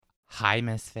Hi,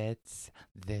 Misfits.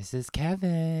 This is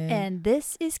Kevin. And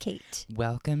this is Kate.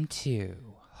 Welcome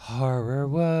to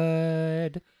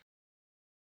Horrorwood.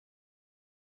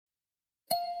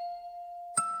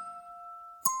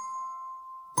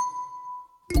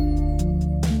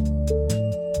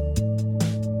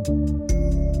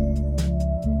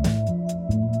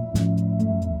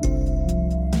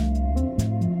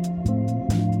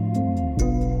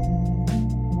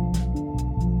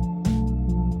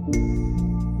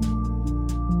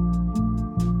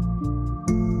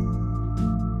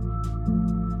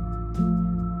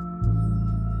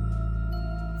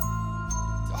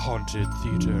 Haunted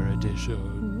Theater Edition.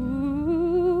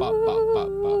 Ba, ba, ba,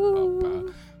 ba,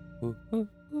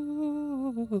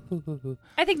 ba, ba.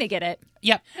 I think they get it.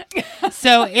 Yep.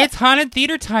 So it's Haunted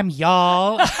Theater time,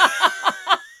 y'all. Which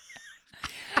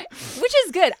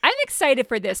is good. I'm excited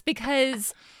for this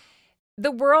because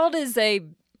the world is a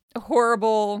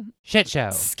horrible, Shit show.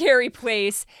 scary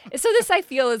place. So this, I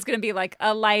feel, is going to be like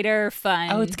a lighter, fun.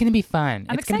 Oh, it's going to be fun.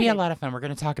 I'm It's going to be a excited. lot of fun. We're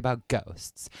going to talk about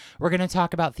ghosts. We're going to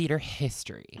talk about theater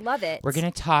history. Love it. We're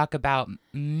going to talk about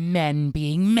men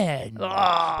being men.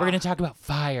 Ugh. We're going to talk about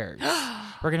fires.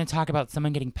 We're going to talk about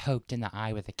someone getting poked in the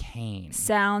eye with a cane.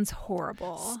 Sounds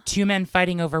horrible. Two men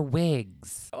fighting over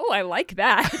wigs. Oh, I like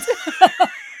that.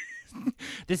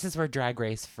 This is where Drag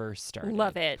Race first started.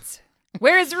 Love it.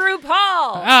 Where's RuPaul?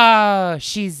 Oh,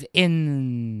 she's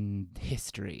in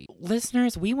history.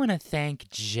 Listeners, we want to thank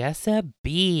Jessa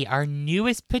B., our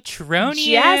newest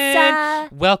Patronian. Jessa.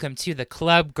 Welcome to the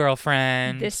club,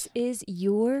 girlfriend. This is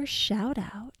your shout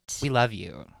out. We love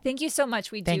you. Thank you so much.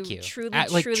 We Thank do you. truly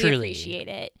Truly. appreciate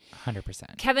it.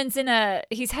 100%. Kevin's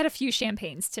he's had a few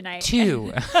champagnes tonight.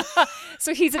 Two.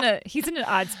 So he's in an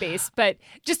odd space, but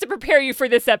just to prepare you for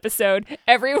this episode,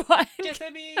 everyone.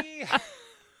 Jessa B.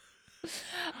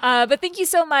 But thank you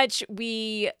so much.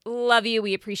 We love you.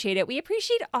 We appreciate it. We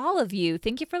appreciate all of you.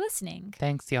 Thank you for listening.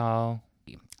 Thanks, y'all.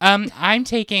 I'm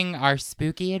taking our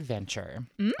spooky adventure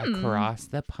across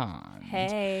the pond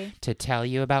Hey. to tell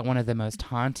you about one of the most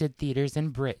haunted theaters in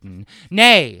Britain,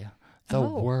 nay, the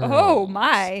world. Oh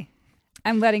my.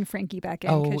 I'm letting Frankie back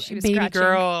in because she was baby scratching.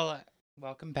 girl.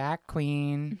 Welcome back,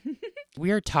 Queen.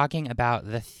 We are talking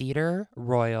about the Theatre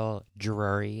Royal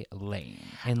Drury Lane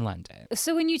in London.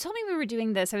 So when you told me we were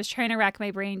doing this, I was trying to rack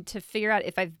my brain to figure out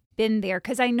if I've been there.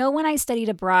 Because I know when I studied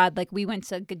abroad, like we went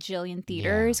to a gajillion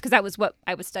theaters because that was what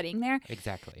I was studying there.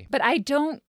 Exactly. But I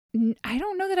don't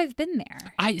know that I've been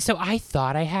there. I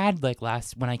thought I had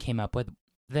when I came up with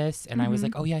this, and I was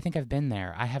like, oh yeah, I think I've been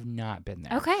there. I have not been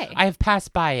there. Okay. I have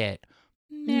passed by it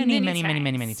many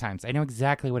Many times. I know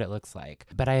exactly what it looks like,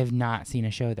 but I have not seen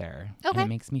a show there. Okay. And it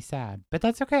makes me sad, but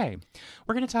that's okay.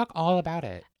 We're going to talk all about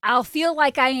it. I'll feel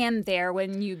like I am there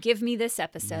when you give me this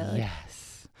episode.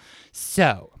 Yes.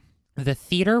 So, the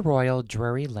Theatre Royal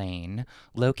Drury Lane,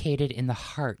 located in the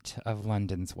heart of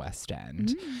London's West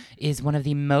End, is one of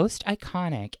the most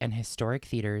iconic and historic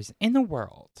theaters in the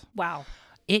world. Wow.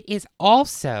 It is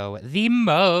also the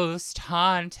most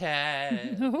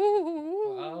haunted.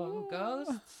 Oh,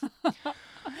 ghosts.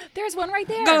 There's one right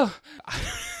there. Go.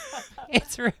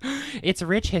 Its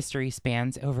rich history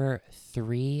spans over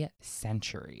 3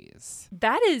 centuries.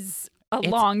 That is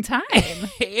long time.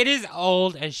 It is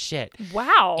old as shit.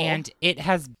 Wow. And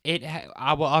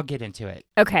I'll get into it.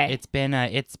 Okay. It's been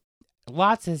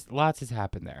lots has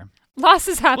happened there. Lots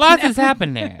has happened. Lots has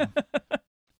happened there.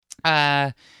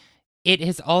 It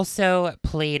has also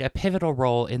played a pivotal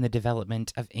role in the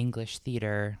development of English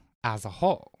theater as a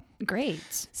whole.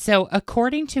 Great. So,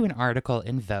 according to an article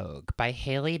in Vogue by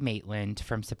Haley Maitland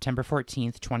from September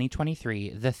 14th, 2023,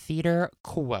 the theater,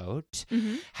 quote,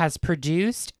 has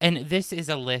produced, and this is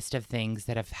a list of things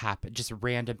that have happened, just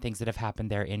random things that have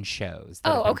happened there in shows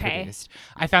that have been produced.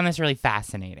 I found this really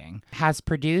fascinating. Has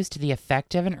produced the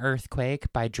effect of an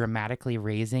earthquake by dramatically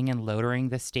raising and lowering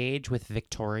the stage with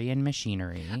Victorian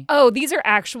machinery. Oh, these are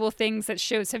actual things that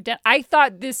shows have done. I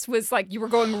thought this was like you were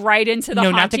going right into the No,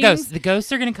 hauntings. not the ghosts. The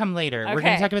ghosts are going to come later. We're going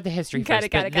Okay. to talk about the history Got first. it,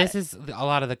 got but it, got this it. is a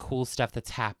lot of the cool stuff that's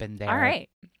happened there. All right.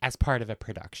 As part of a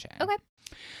production. Okay.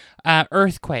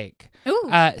 Earthquake. Ooh.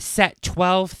 Set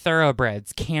 12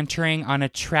 thoroughbreds cantering on a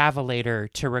travelator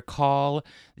to recall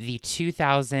the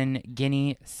 2,000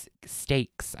 guinea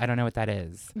stakes. I don't know what that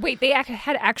is. Wait, they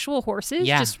had actual horses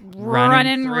Yeah, just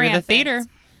running through rampant. the theater.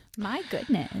 My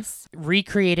goodness.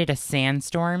 Recreated a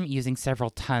sandstorm using several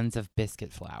tons of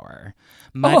biscuit flour,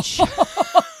 much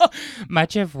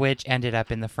of which ended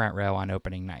up in the front row on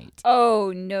opening night.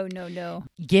 Oh, no.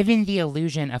 Giving the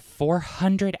illusion of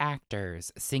 400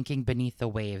 actors sinking beneath the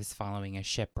waves following a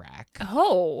shipwreck.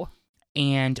 Oh.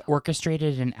 and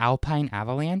orchestrated an alpine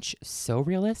avalanche so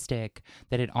realistic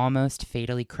that it almost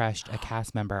fatally crushed a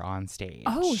cast member on stage.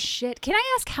 Oh shit! Can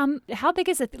I ask how big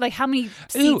is it? Like how many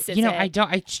seats is it?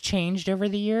 It's changed over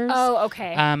the years. Oh,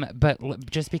 okay. But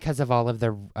just because of all of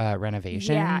the renovations.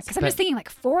 Yeah, because I'm just thinking like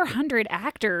 400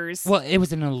 actors. Well, it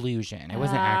was an illusion. It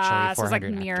wasn't actually 400 so it's like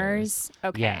actors. mirrors.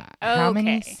 Okay. Yeah. Okay. How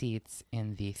many seats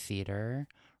in the Theatre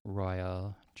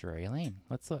Royal Drury Lane?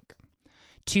 Let's look.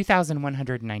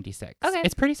 2,196. Okay.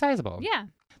 It's pretty sizable. Yeah.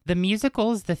 The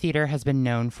musicals the theater has been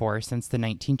known for since the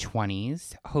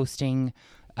 1920s, hosting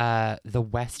the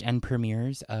West End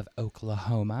premieres of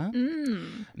Oklahoma,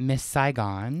 Miss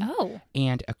Saigon,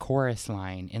 and A Chorus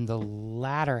Line in the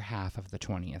latter half of the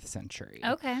 20th century.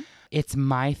 Okay. It's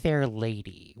My Fair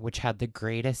Lady, which had the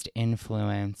greatest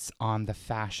influence on the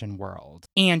fashion world.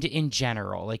 And in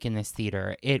general, like in this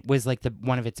theater, it was like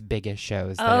one of its biggest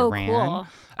shows that it ran. Cool.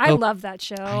 I love that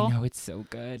show. I know, it's so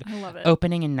good. I love it.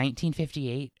 Opening in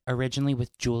 1958, originally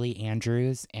with Julie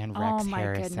Andrews and Rex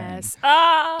Harrison goodness.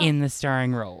 in the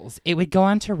starring roles. It would go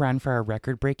on to run for a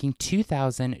record-breaking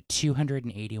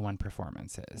 2,281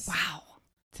 performances. Wow.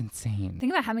 It's insane.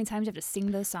 Think about how many times you have to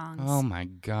sing those songs. Oh my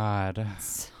God.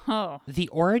 Oh. The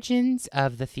origins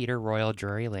of the Theatre Royal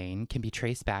Drury Lane can be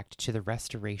traced back to the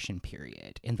Restoration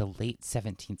period in the late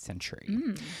 17th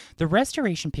century. The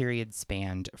Restoration period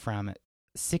spanned from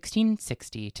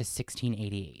 1660 to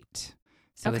 1688.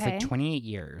 So it was like 28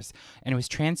 years, and it was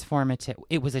transformative.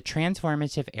 It was a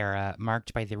transformative era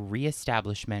marked by the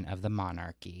reestablishment of the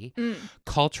monarchy,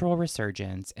 cultural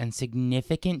resurgence, and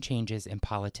significant changes in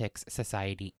politics,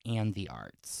 society, and the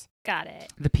arts. Got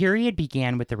it. The period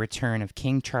began with the return of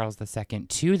King Charles II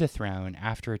to the throne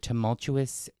after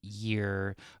tumultuous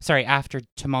years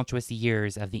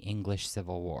of the English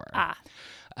Civil War.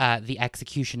 The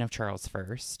execution of Charles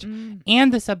I,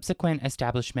 and the subsequent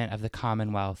establishment of the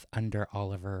Commonwealth under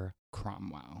Oliver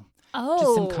Cromwell.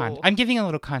 Oh. Just I'm giving a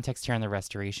little context here on the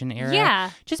Restoration era.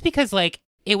 Yeah. Just because, like,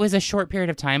 it was a short period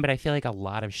of time, but I feel like a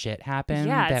lot of shit happened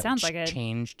that sounds like it.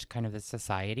 changed kind of the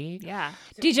society. Yeah.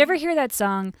 Did you ever hear that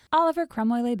song, Oliver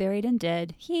Cromwell lay buried and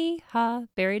dead, hee-haw,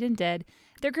 buried and dead.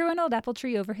 There grew an old apple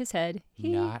tree over his head.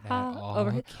 Not at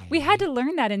all. We had to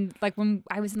learn that in when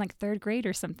I was in like 3rd grade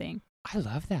or something. I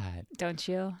love that. Don't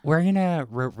you? We're gonna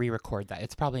re-record that.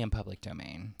 It's probably in public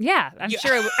domain. Yeah, I'm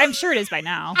sure it is by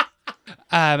now.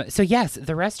 So yes,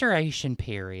 the Restoration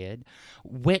period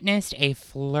witnessed a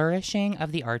flourishing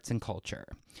of the arts and culture.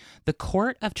 The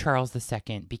court of Charles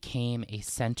II became a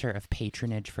center of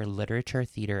patronage for literature,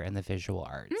 theater, and the visual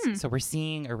arts. So we're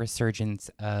seeing a resurgence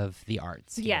of the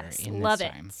arts here in this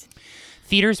time.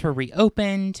 Theaters were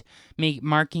reopened,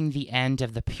 marking the end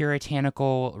of the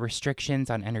puritanical restrictions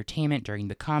on entertainment during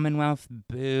the Commonwealth.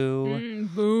 Boo.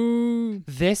 Boo.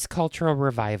 This cultural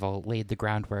revival laid the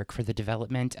groundwork for the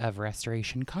development of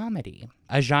Restoration comedy,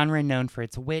 a genre known for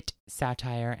its wit,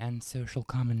 satire, and social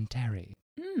commentary.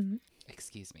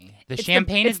 Excuse me.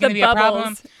 Champagne is going to be a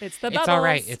problem. It's the bubbles. It's all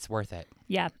right. It's worth it.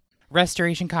 Yeah.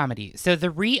 Restoration comedy. So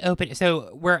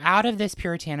we're out of this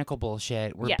puritanical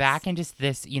bullshit. We're back into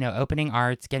this, opening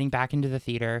arts, getting back into the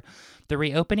theater. The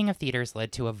reopening of theaters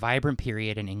led to a vibrant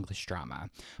period in English drama.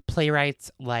 Playwrights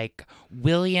like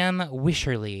William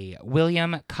Wycherley,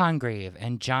 William Congreve,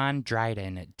 and John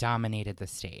Dryden dominated the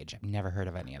stage. I've never heard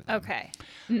of any of them. Okay.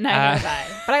 Neither have I.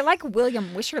 But I like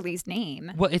William Wycherley's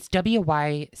name. Well, it's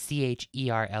Wycherley.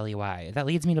 That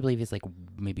leads me to believe he's like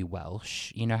maybe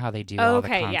Welsh. You know how they do all the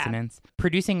consonants? Yeah.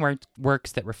 Producing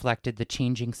works that reflected the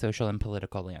changing social and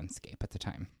political landscape at the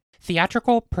time.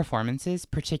 Theatrical performances,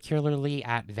 particularly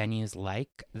at venues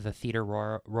like the Theatre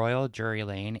Royal Drury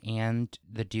Lane and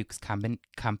the Duke's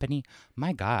Company.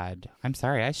 My God, I'm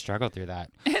sorry, I struggled through that.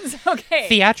 It's okay.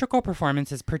 Theatrical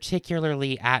performances,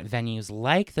 particularly at venues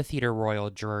like the Theatre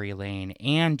Royal Drury Lane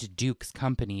and Duke's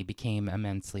Company, became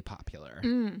immensely popular.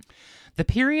 The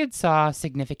period saw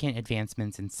significant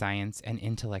advancements in science and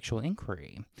intellectual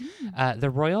inquiry.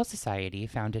 The Royal Society,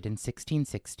 founded in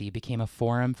 1660, became a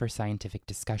forum for scientific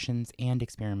discussions and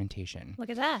experimentation. Look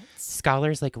at that.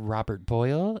 Scholars like Robert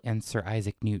Boyle and Sir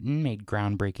Isaac Newton made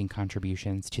groundbreaking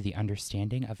contributions to the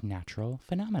understanding of natural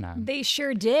phenomena. They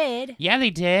sure did. Yeah, they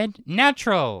did.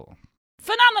 Natural.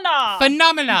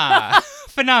 Phenomena.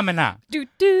 Phenomena. Do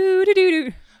do do do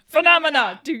do.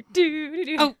 Phenomena. Do do do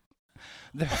do. Oh.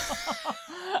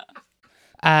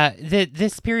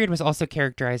 This period was also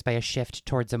characterized by a shift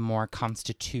towards a more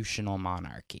constitutional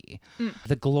monarchy.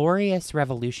 The Glorious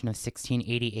Revolution of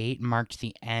 1688 marked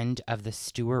the end of the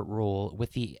Stuart rule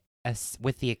with the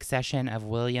accession of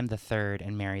William III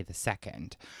and Mary II.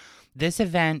 This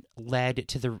event led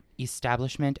to the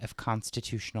establishment of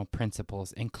constitutional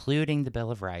principles, including the Bill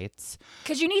of Rights.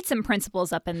 Because you need some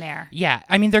principles up in there. Yeah.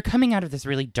 I mean, they're coming out of this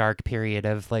really dark period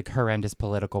of like horrendous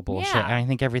political bullshit. Yeah. And I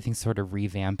think everything's sort of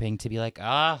revamping to be like,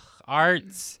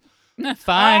 arts.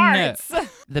 Fun. Arts.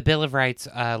 The Bill of Rights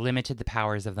limited the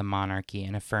powers of the monarchy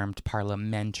and affirmed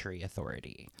parliamentary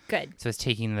authority. Good. So it's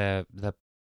taking the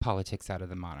politics out of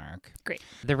the monarch. Great.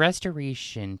 The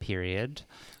Restoration period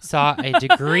saw a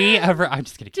degree of... I'm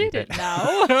just going to keep it.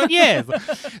 No. Yes.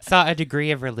 Saw a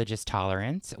degree of religious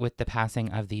tolerance with the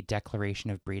passing of the Declaration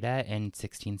of Breda in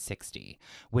 1660,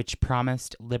 which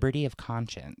promised liberty of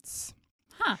conscience.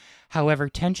 Huh. However,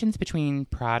 tensions between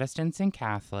Protestants and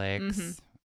Catholics,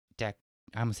 I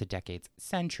almost said decades,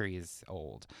 centuries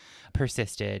old,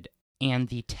 persisted. And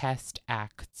the Test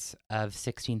Acts of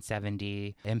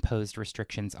 1670 imposed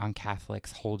restrictions on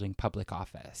Catholics holding public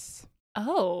office.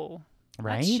 Oh,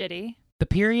 right? That's shitty. The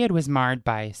period was marred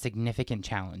by significant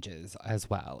challenges as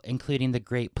well, including the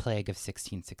Great Plague of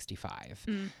 1665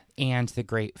 and the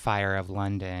Great Fire of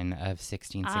London of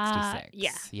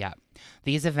 1666. Yeah.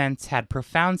 These events had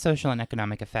profound social and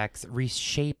economic effects,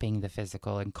 reshaping the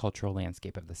physical and cultural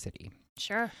landscape of the city.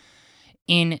 Sure.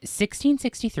 In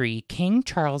 1663, King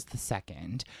Charles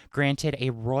II granted a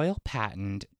royal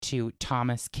patent to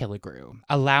Thomas Killigrew,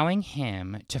 allowing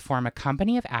him to form a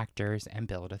company of actors and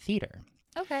build a theater.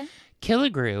 Okay.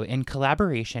 Killigrew, in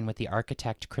collaboration with the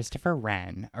architect Christopher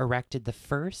Wren, erected the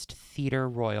first theater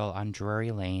royal on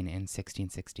Drury Lane in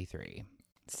 1663.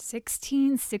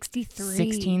 1663.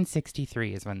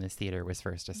 1663 is when this theater was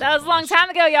first established. That was a long time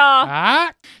ago,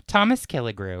 y'all. Thomas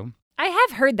Killigrew. I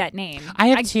have heard that name. I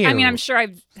have too. I mean, I'm sure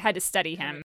I've had to study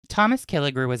him. Thomas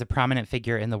Killigrew was a prominent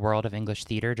figure in the world of English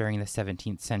theater during the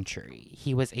 17th century.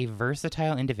 He was a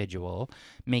versatile individual,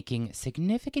 making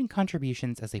significant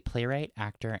contributions as a playwright,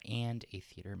 actor, and a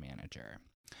theater manager.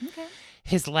 Okay.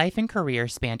 His life and career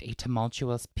spanned a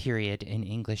tumultuous period in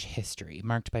English history,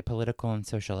 marked by political and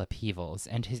social upheavals,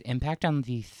 and his impact on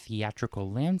the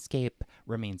theatrical landscape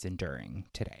remains enduring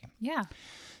today. Yeah.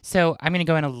 So I'm going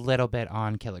to go in a little bit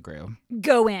on Killigrew.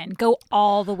 Go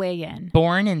all the way in.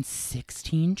 Born in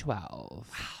 1612,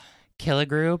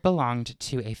 Killigrew belonged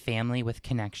to a family with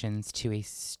connections to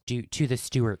the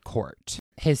Stuart court.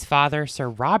 His father, Sir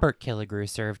Robert Killigrew,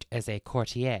 served as a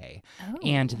courtier,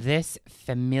 and this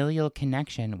familial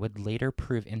connection would later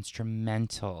prove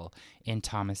instrumental in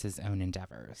Thomas's own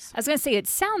endeavors. I was going to say, it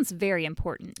sounds very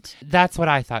important. That's what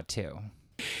I thought too.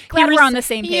 Glad we're on the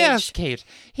same page. Yes, Kate.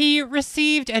 He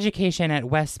received education at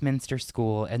Westminster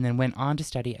School and then went on to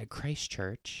study at Christ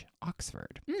Church,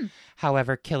 Oxford.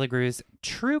 However, Killigrew's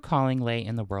true calling lay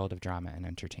in the world of drama and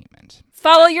entertainment.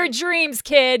 Follow your dreams,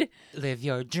 kid. Live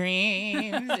your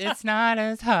dreams. It's not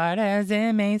as hard as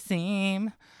it may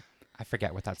seem. I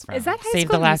forget what that's from. Is that High Save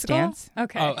School the Last Musical? Dance?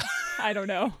 Okay. Oh. I don't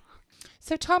know.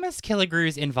 So Thomas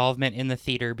Killigrew's involvement in the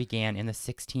theater began in the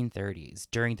 1630s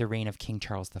during the reign of King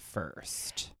Charles I.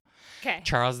 Okay.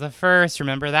 Charles I,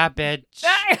 remember that bitch?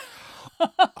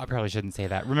 I probably shouldn't say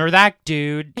that. Remember that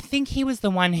dude? I think he was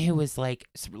the one who was like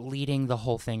leading the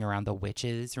whole thing around the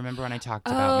witches. Remember when I talked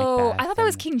about Macbeth? I thought that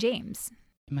was King James.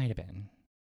 It might have been.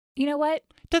 You know what?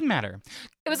 Doesn't matter.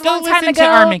 It was a Go long time listen ago. to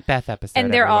our Macbeth episode,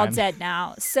 and they're all everyone. dead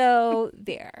now. So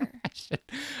there.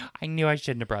 I knew I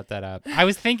shouldn't have brought that up. I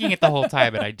was thinking it the whole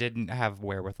time, but I didn't have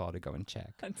wherewithal to go and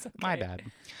check. That's okay. My bad.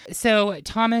 So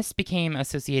Thomas became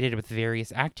associated with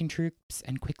various acting troupes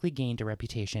and quickly gained a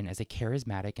reputation as a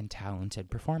charismatic and talented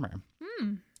performer.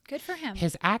 Good for him.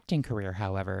 His acting career,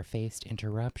 however, faced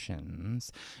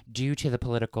interruptions due to the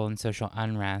political and social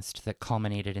unrest that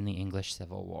culminated in the English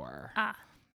Civil War.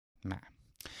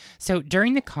 So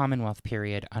during the Commonwealth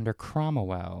period under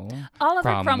Cromwell...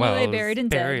 Oliver Cromwell lay buried and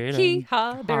dead.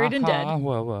 Hee-haw, buried and dead.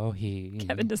 Whoa, he.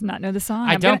 Kevin does not know the song.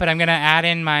 But I'm going to add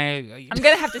in my... I'm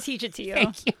going to have to teach it to you.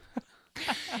 Thank you.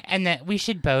 And that we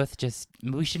should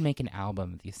make an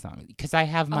album of these songs. Because I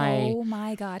have my... Oh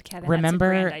my God, Kevin, that's a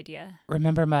grand idea.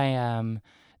 Remember my...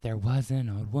 There was an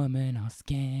old woman, all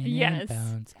skin and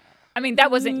bones. I mean,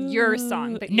 that wasn't your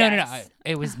song, but No.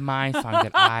 It was my song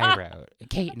that I wrote.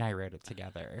 Kate and I wrote it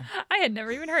together. I had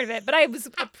never even heard of it, but I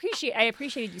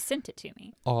appreciated you sent it to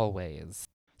me. Always.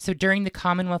 So during the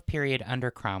Commonwealth period under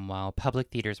Cromwell,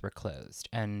 public theaters were closed,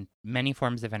 and many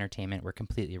forms of entertainment were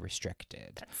completely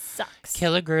restricted. That sucks.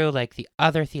 Killigrew, like the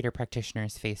other theater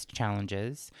practitioners, faced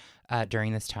challenges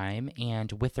during this time,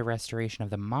 and with the restoration of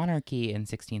the monarchy in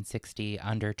 1660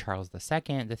 under Charles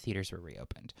II, the theaters were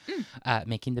reopened,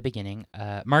 marking the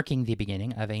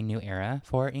beginning of a new era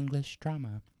for English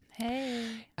drama.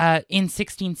 Hey. In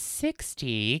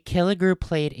 1660, Killigrew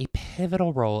played a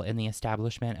pivotal role in the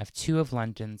establishment of two of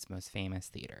London's most famous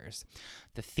theatres,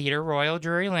 the Theatre Royal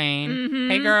Drury Lane,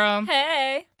 hey girl,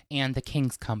 Hey. and the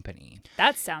King's Company.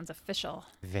 That sounds official.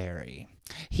 Very.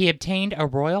 He obtained a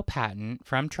royal patent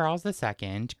from Charles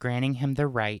II, granting him the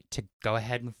right to go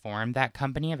ahead and form that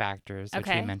company of actors, which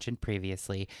we mentioned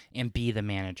previously, and be the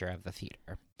manager of the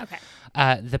theater. Okay.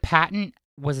 The patent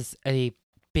was a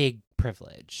big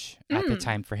privilege at the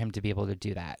time for him to be able to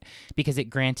do that because it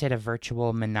granted a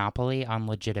virtual monopoly on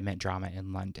legitimate drama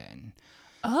in London.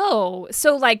 Oh,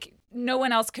 so like no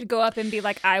one else could go up and be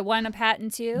like, I want a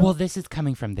patent too? Well, this is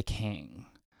coming from the king.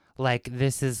 Like,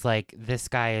 this is like, this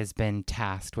guy has been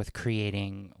tasked with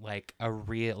creating like a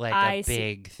real, like a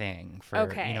big thing for,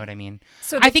 you know what I mean?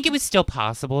 So I think it was still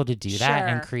possible to do that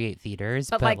and create theaters,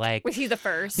 but like, was he the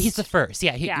first? He's the first.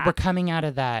 Yeah. We're coming out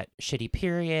of that shitty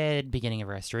period, beginning of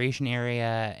Restoration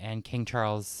era, and King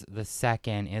Charles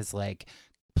II is like,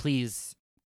 please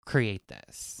create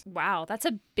this. Wow, that's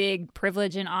a big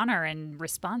privilege and honor and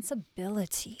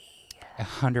responsibility.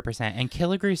 100%. And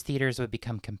Killigrew's theaters would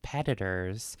become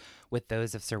competitors with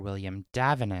those of Sir William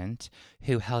Davenant,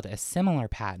 who held a similar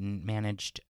patent,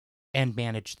 managed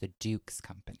the Duke's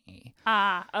Company.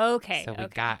 Ah, okay. So we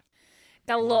got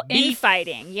a little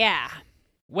infighting, yeah.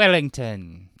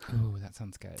 Wellington. Ooh, that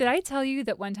sounds good. Did I tell you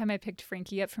that one time I picked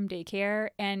Frankie up from daycare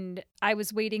and I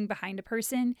was waiting behind a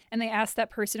person and they asked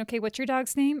that person, okay, what's your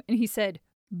dog's name? And he said,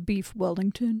 Beef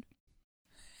Wellington.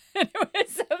 And it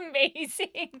was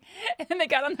amazing. And they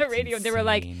got on the radio and they were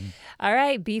like, all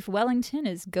right, Beef Wellington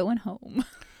is going home.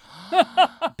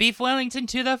 Beef Wellington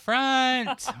to the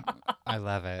front. I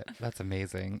love it. That's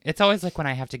amazing. It's always like when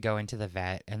I have to go into the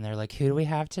vet and they're like, who do we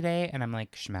have today? And I'm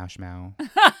like, Schmow.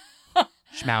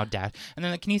 Schmow dash. And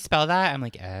they're like, can you spell that? I'm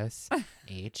like,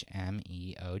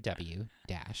 SHMEOW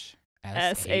dash.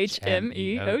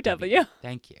 SHMEOW.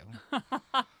 Thank you.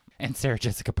 And Sarah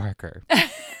Jessica Parker.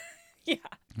 Yeah.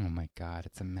 Oh my God,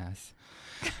 it's a mess.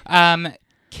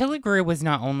 Killigrew was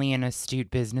not only an astute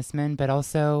businessman, but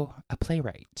also a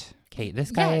playwright. Kate,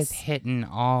 this guy is hitting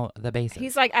all the bases.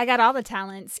 He's like, I got all the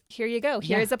talents. Here you go.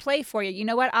 Here's a play for you. You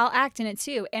know what? I'll act in it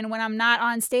too. And when I'm not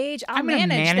on stage, I'm gonna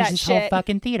manage that this shit. whole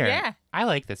fucking theater. Yeah. I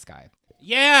like this guy.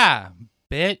 Yeah,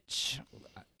 bitch.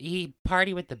 He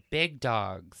party with the big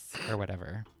dogs or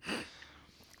whatever.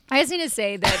 I just need to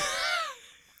say that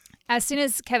as soon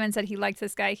as Kevin said he liked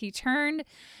this guy, he turned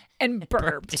and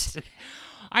burped.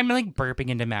 I'm like burping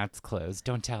into Matt's clothes.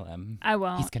 Don't tell him. I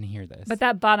won't. He's going to hear this. But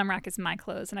that bottom rack is my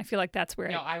clothes, and I feel like that's where...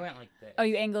 No, I went like this. Oh,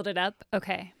 you angled it up?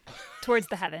 Okay. Towards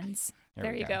the heavens.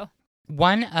 There you go.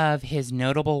 One of his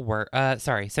notable work...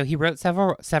 so he wrote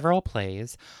several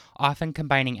plays, often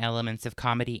combining elements of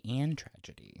comedy and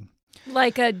tragedy.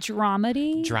 Like a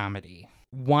dramedy? Dramedy.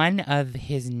 One of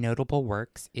his notable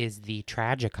works is the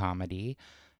tragicomedy,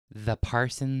 The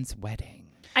Parson's Wedding.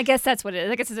 I guess that's what it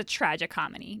is. I guess it's a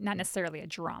tragicomedy, not necessarily a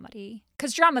dramedy.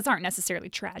 Because dramas aren't necessarily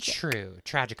tragic. True.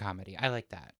 Tragicomedy. I like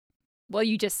that. Well,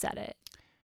 you just said it.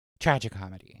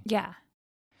 Tragicomedy. Yeah.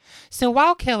 So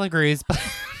while Killigrew's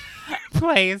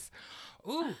plays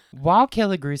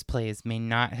may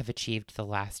not have achieved the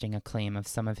lasting acclaim of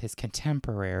some of his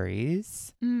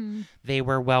contemporaries, they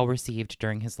were well received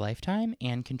during his lifetime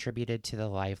and contributed to the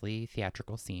lively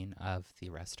theatrical scene of the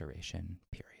Restoration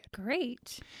period.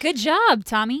 Great. Good job,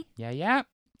 Tommy. Yeah.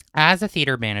 As a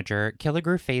theater manager,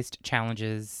 Killigrew faced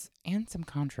challenges and some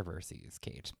controversies,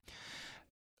 Kate.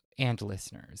 And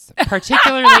listeners.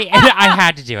 Particularly, and I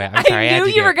had to do it. I'm sorry. I knew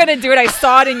you were going to do it. I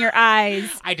saw it in your eyes.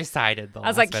 I decided. I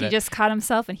was like, he just caught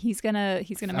himself and he's gonna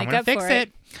make up for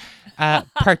it.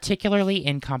 Particularly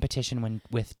in competition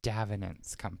with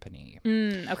Davenant's company.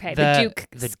 Okay, the Duke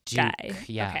guy.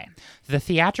 Yeah. Okay. The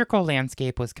theatrical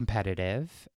landscape was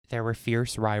competitive. There were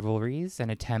fierce rivalries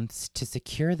and attempts to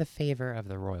secure the favor of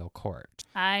the royal court.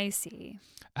 I see.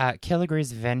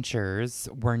 Killigrew's ventures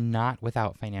were not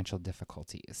without financial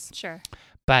difficulties. Sure.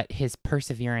 But his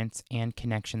perseverance and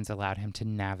connections allowed him to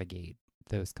navigate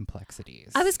those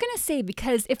complexities. I was going to say,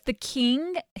 because if the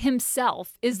king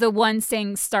himself is the one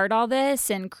saying start all this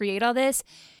and create all this,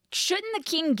 shouldn't the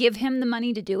king give him the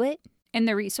money to do it? And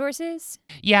the resources?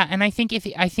 Yeah, and I think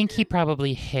he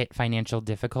probably hit financial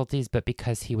difficulties, but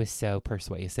because he was so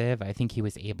persuasive, I think he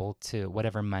was able to,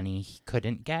 whatever money he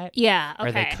couldn't get,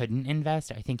 or they couldn't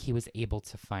invest, I think he was able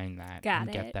to find that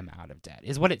get them out of debt,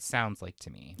 is what it sounds like to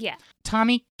me. Yeah.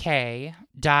 Tommy Kay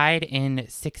died in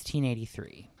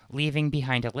 1683, leaving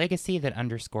behind a legacy that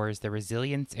underscores the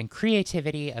resilience and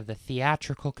creativity of the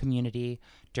theatrical community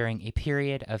during a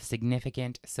period of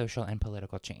significant social and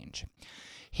political change.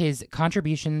 His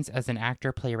contributions as an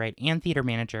actor, playwright, and theater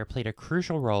manager played a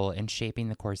crucial role in shaping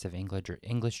the course of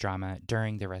English drama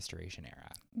during the Restoration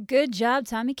era. Good job,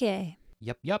 Tommy Kaye.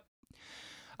 Yep.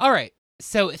 All right.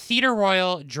 So Theatre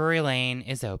Royal Drury Lane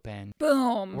is open.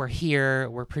 Boom. We're here.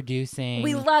 We're producing.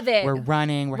 We love it. We're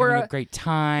running. We're having a great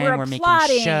time. We're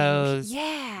making shows.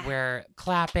 Yeah. We're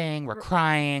clapping. We're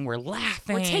crying. We're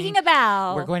laughing. We're taking a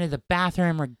bow. We're going to the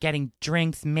bathroom. We're getting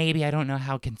drinks. Maybe. I don't know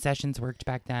how concessions worked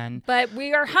back then. But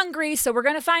we are hungry, so we're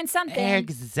going to find something.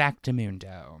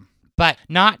 Exactamundo. But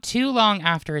not too long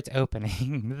after its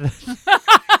opening...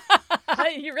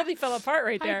 You really fell apart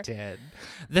right there. I did.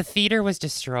 The theater was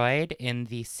destroyed in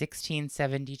the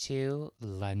 1672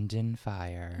 London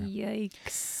Fire.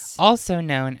 Yikes. Also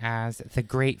known as the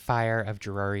Great Fire of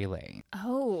Drury Lane.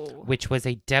 Oh. Which was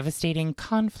a devastating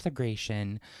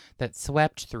conflagration that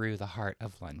swept through the heart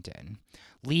of London,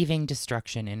 leaving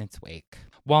destruction in its wake.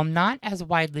 While not as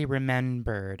widely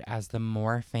remembered as the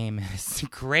more famous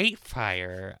Great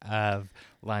Fire of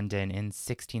London in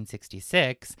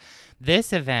 1666,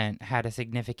 this event had a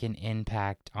significant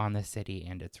impact on the city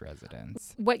and its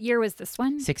residents. What year was this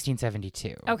one?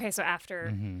 1672. Okay, so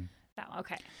after that one.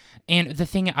 Okay. And the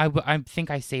thing, I think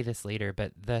I say this later,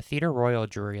 but the Theatre Royal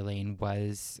Drury Lane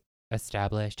was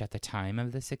established at the time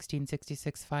of the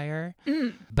 1666 fire,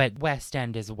 but West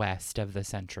End is west of the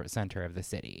center of the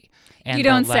city. And you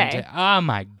don't say. Oh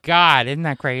my God, isn't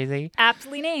that crazy?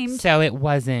 Aptly named. So it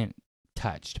wasn't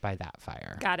touched by that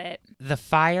fire. Got it. The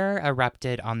fire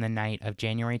erupted on the night of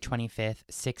January 25th,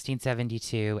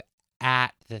 1672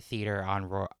 at the Theatre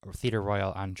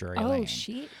Royal on Drury Lane. Oh,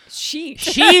 sheet.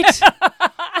 Sheet!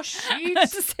 Oh, sheet. I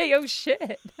was to say, oh,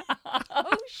 shit.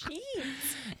 Oh, sheet.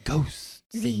 Ghosts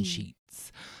in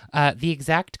sheets. The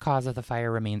exact cause of the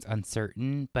fire remains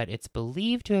uncertain, but it's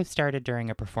believed to have started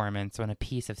during a performance when a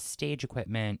piece of stage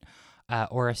equipment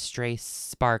or a stray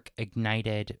spark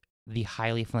ignited the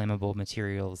highly flammable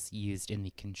materials used in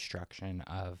the construction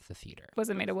of the theater. Was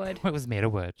it made of wood? It was made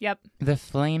of wood. Yep. The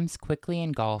flames quickly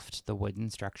engulfed the wooden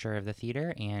structure of the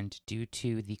theater, and due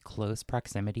to the close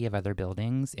proximity of other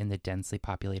buildings in the densely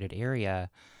populated area,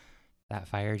 that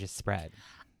fire just spread.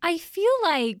 I feel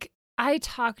like I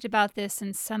talked about this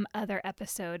in some other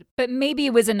episode, but maybe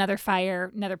it was another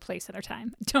fire, another place, another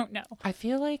time. Don't know. I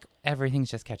feel like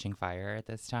everything's just catching fire at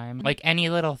this time. Like any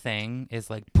little thing is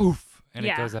like poof, and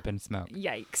it goes up in smoke.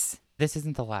 Yikes. This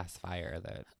isn't the last fire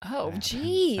that. Oh,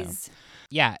 jeez. So.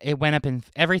 Yeah, it went up and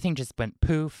everything just went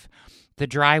poof. The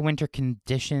dry winter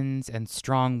conditions and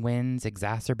strong winds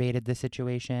exacerbated the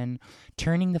situation,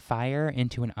 turning the fire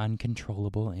into an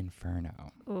uncontrollable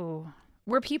inferno. Oh.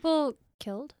 Were people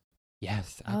killed?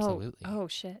 Yes, absolutely. Oh,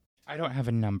 shit. I don't have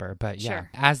a number, but yeah. Sure.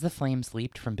 As the flames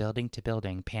leaped from building to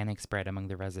building, panic spread among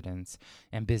the residents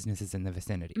and businesses in the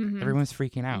vicinity. Everyone was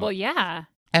freaking out. Well, yeah.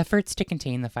 Efforts to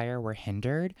contain the fire were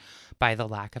hindered by the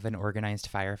lack of an organized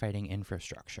firefighting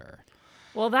infrastructure.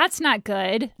 Well, that's not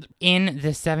good. In the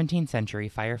 17th century,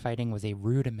 firefighting was a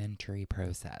rudimentary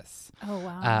process. Oh,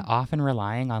 wow. Often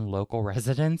relying on local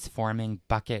residents forming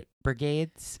bucket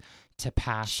brigades to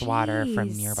pass water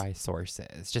from nearby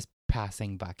sources, just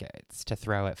passing buckets to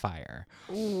throw at fire.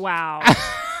 Wow.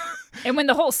 And when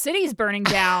the whole city's burning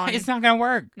down. It's not going to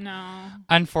work. No.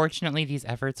 Unfortunately, these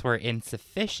efforts were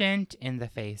insufficient in the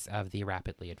face of the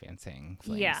rapidly advancing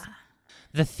flames. Yeah.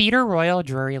 The Theatre Royal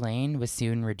Drury Lane was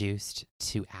soon reduced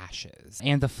to ashes,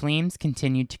 and the flames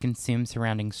continued to consume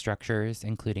surrounding structures,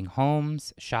 including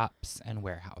homes, shops, and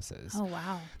warehouses. Oh,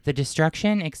 wow. The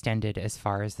destruction extended as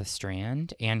far as the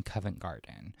Strand and Covent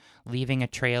Garden, leaving a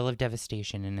trail of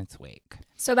devastation in its wake.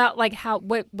 So about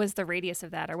what was the radius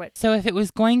of that, or what? So if it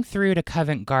was going through to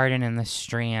Covent Garden and the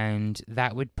Strand,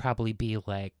 that would probably be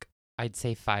I'd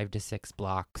say 5 to 6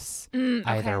 blocks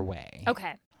either way.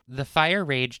 Okay. The fire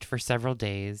raged for several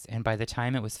days, and by the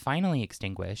time it was finally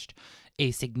extinguished,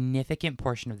 a significant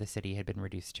portion of the city had been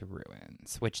reduced to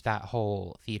ruins, which that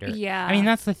whole theater... Yeah. I mean,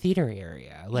 that's the theater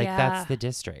area. That's the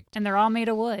district. And they're all made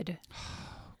of wood.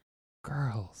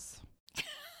 Girls.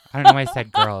 I don't know why I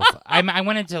said girls. I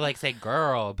wanted to, say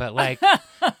girl, but,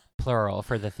 plural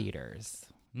for the theaters.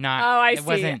 Not... Oh, it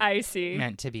wasn't I see.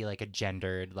 meant to be, a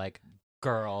gendered,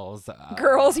 girls.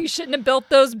 Girls, you shouldn't have built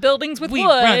those buildings with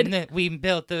wood. We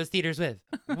built those theaters with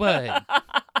wood.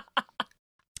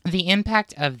 The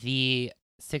impact of the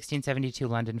 1672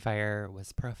 London fire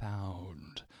was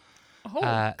profound.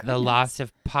 The loss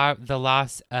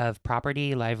of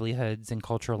property, livelihoods, and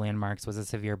cultural landmarks was a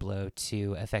severe blow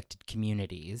to affected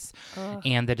communities.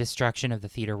 And the destruction of the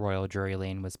Theatre Royal Drury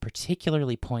Lane was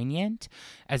particularly poignant,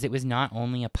 as it was not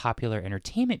only a popular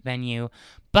entertainment venue,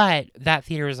 but that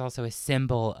theater is also a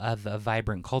symbol of a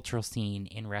vibrant cultural scene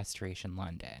in Restoration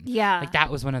London. Yeah. Like, that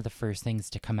was one of the first things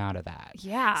to come out of that.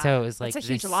 Yeah. So it was like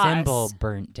this symbol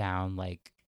burnt down,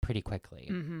 like, pretty quickly.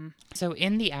 Mm-hmm. So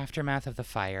in the aftermath of the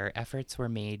fire, efforts were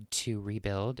made to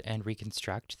rebuild and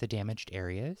reconstruct the damaged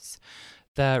areas.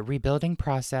 The rebuilding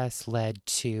process led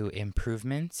to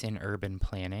improvements in urban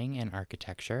planning and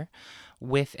architecture,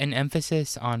 with an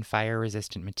emphasis on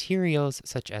fire-resistant materials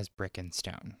such as brick and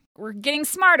stone. We're getting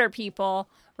smarter, people.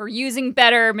 We're using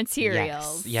better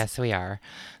materials. Yes, we are.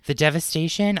 The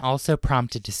devastation also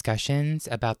prompted discussions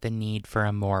about the need for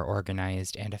a more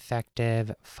organized and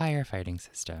effective firefighting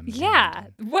system. Yeah.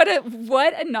 What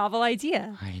a novel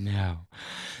idea. I know.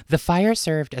 The fire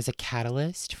served as a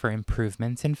catalyst for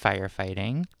improvements in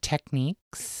firefighting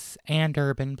techniques and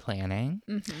urban planning,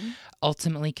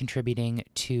 ultimately contributing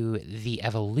to the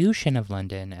evolution of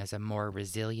London as a more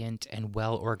resilient and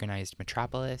well-organized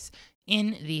metropolis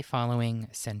in the following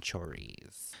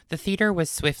centuries. The theatre was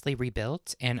swiftly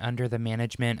rebuilt, and under the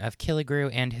management of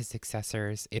Killigrew and his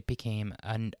successors, it became,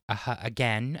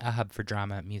 again, a hub for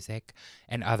drama, music,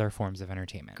 and other forms of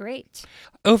entertainment. Great.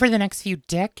 Over the next few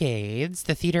decades,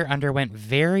 the theatre underwent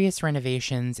various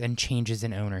renovations and changes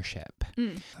in ownership.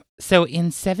 So in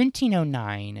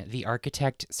 1709, the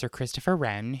architect Sir Christopher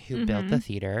Wren, who built the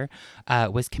theatre,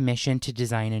 was commissioned to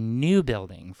design a new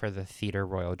building for the Theatre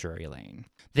Royal Drury Lane.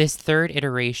 This third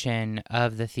iteration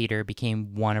of the theatre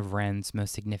became one of Wren's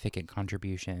most significant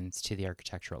contributions to the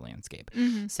architectural landscape.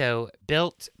 So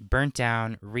built, burnt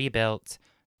down, rebuilt,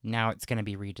 now it's going to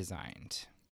be redesigned.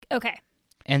 Okay.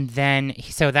 And then,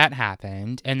 so that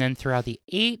happened. And then throughout the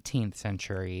 18th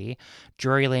century,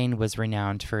 Drury Lane was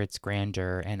renowned for its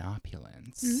grandeur and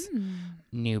opulence.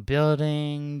 New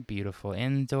building, beautiful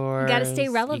indoors. Gotta stay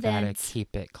relevant. You gotta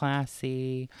keep it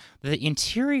classy. The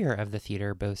interior of the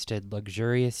theater boasted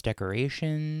luxurious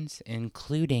decorations,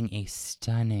 including a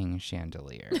stunning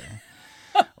chandelier.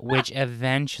 Which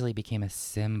eventually became a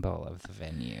symbol of the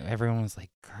venue. Everyone was like,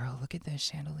 girl, look at those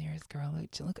chandeliers. Girl,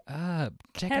 look up.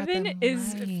 Check out them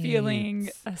is lights. feeling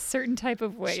a certain type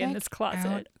of way in this closet.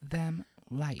 Check out them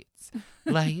lights.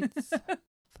 Lights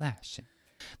flashing.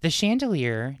 The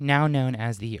chandelier, now known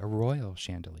as the Royal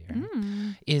Chandelier,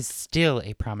 is still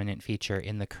a prominent feature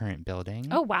in the current building.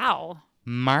 Oh, wow.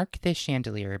 Mark this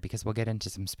chandelier because we'll get into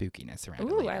some spookiness around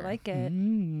it later. Ooh, I like it.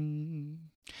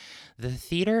 The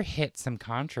theater hit some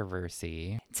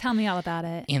controversy. Tell me all about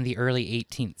it. In the early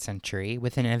 18th century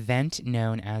with an event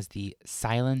known as the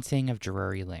Silencing of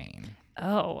Drury Lane.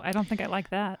 Oh, I don't think I like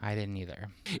that. I didn't either.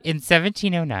 In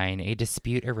 1709, a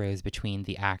dispute arose between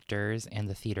the actors and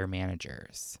the theater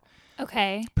managers.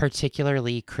 Okay.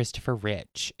 Particularly Christopher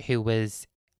Rich, who was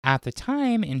at the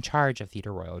time in charge of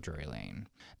Theatre Royal Drury Lane.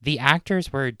 The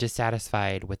actors were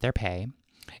dissatisfied with their pay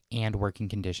and working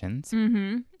conditions,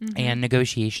 and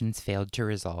negotiations failed to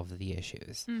resolve the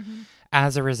issues.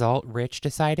 As a result, Rich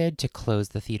decided to close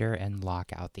the theater and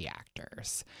lock out the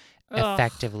actors,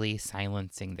 effectively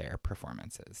silencing their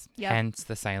performances. Hence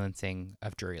the silencing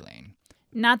of Drury Lane.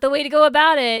 Not the way to go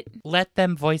about it. Let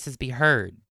them voices be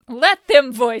heard. Let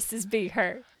them voices be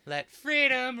heard. Let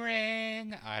freedom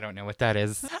ring. I don't know what that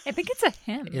is. I think it's a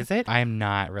hymn. Is it? I'm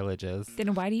not religious.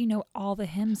 Then why do you know all the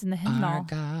hymns in the hymnal? Our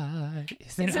God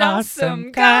is an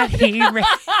awesome God. He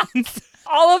reigns.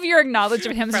 All of your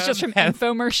acknowledgement hymns is just from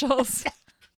infomercials.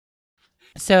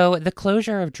 So the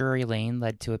closure of Drury Lane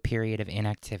led to a period of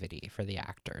inactivity for the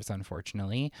actors,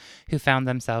 unfortunately, who found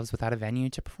themselves without a venue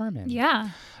to perform in. Yeah.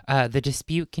 The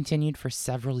dispute continued for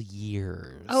several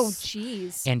years. Oh,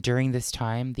 jeez. And during this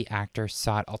time, the actors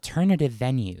sought alternative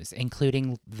venues,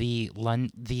 including the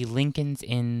Lincoln's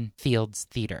Inn Fields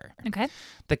Theatre. Okay.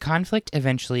 The conflict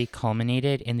eventually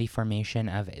culminated in the formation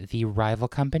of the rival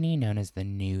company known as the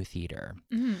New Theatre,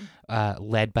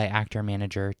 led by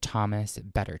actor-manager Thomas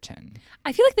Betterton.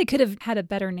 I feel like they could have had a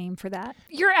better name for that.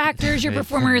 Your actors, your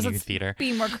performers, let's be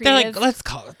more creative. They're like, let's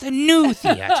call it the New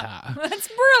Theatre. That's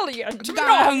brilliant. We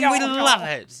love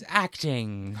it.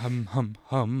 Acting,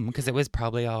 because it was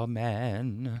probably all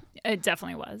men. It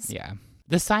definitely was. Yeah.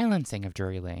 The silencing of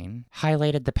Drury Lane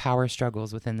highlighted the power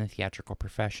struggles within the theatrical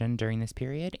profession during this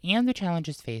period and the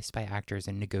challenges faced by actors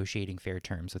in negotiating fair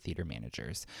terms with theater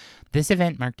managers. This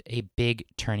event marked a big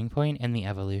turning point in the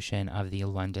evolution of the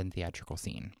London theatrical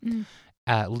scene.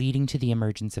 leading to the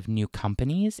emergence of new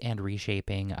companies and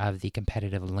reshaping of the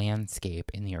competitive landscape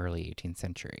in the early 18th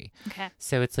century. Okay.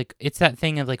 So it's that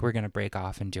thing of like, we're going to break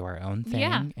off and do our own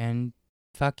thing and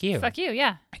fuck you. Fuck you,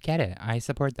 yeah. I get it. I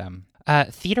support them.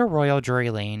 Theatre Royal Drury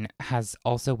Lane has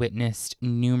also witnessed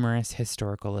numerous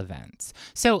historical events.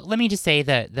 So let me just say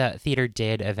that the theater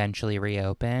did eventually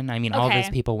reopen. I mean, all those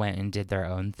people went and did their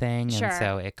own thing. Sure. And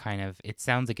so it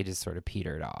sounds like it just sort of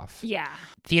petered off. Yeah.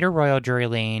 Theatre Royal Drury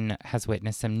Lane has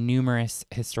witnessed some numerous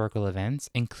historical events,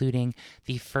 including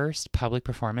the first public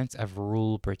performance of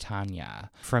Rule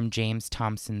Britannia from James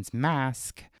Thomson's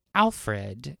Masque,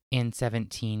 Alfred, in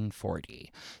 1740.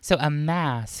 So a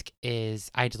masque is,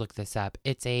 I had to look this up.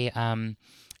 It's a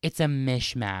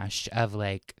mishmash of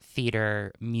like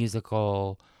theater,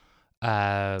 musical,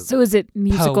 so is it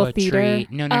musical poetry. theater?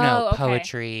 No, okay.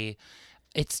 poetry.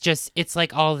 It's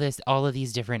like all of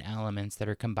these different elements that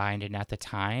are combined, and at the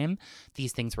time,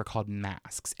 these things were called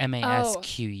masques.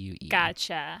 MASQUE.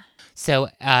 Gotcha. So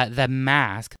the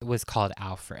masque was called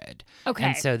Alfred. Okay.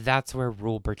 And so that's where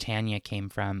Rule Britannia came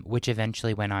from, which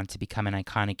eventually went on to become an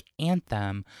iconic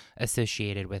anthem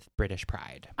associated with British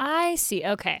pride. I see.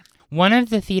 Okay. One of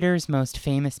the theater's most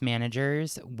famous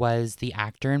managers was the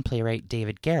actor and playwright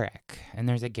David Garrick, and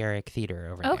there's a Garrick Theater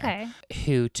over there,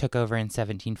 who took over in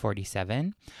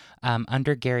 1747.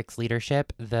 Under Garrick's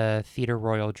leadership, the Theatre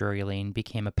Royal Drury Lane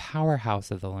became a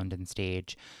powerhouse of the London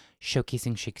stage,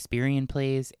 showcasing Shakespearean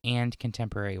plays and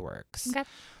contemporary works. Okay.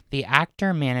 The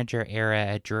actor-manager era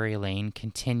at Drury Lane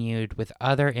continued with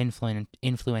other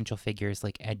influential figures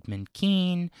like Edmund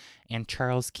Kean and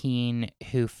Charles Kean,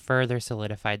 who further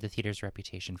solidified the theater's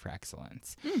reputation for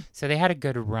excellence. So they had a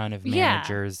good run of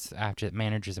managers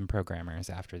and programmers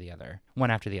one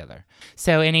after the other.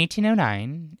 So in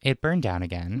 1809, it burned down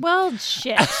again. Well,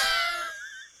 shit.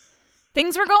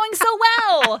 Things were going so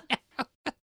well.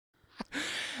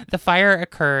 The fire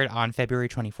occurred on February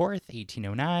 24th,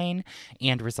 1809,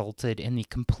 and resulted in the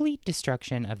complete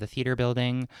destruction of the theater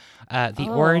building. The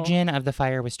origin of the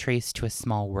fire was traced to a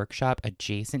small workshop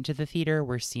adjacent to the theater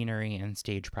where scenery and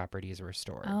stage properties were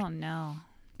stored. Oh, no.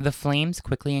 The flames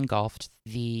quickly engulfed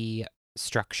the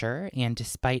structure, and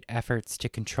despite efforts to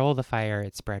control the fire,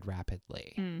 it spread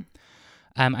rapidly.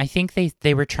 I think they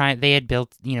had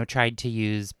tried to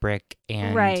use brick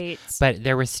but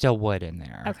there was still wood in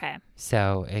there. Okay.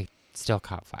 So it still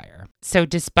caught fire. So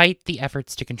despite the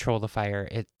efforts to control the fire,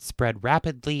 it spread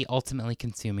rapidly, ultimately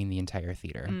consuming the entire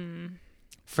theater.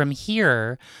 From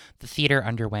here, the theater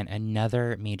underwent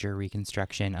another major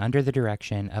reconstruction under the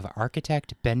direction of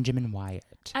architect Benjamin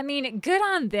Wyatt. I mean, good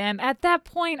on them. At that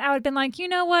point, I would have been like, you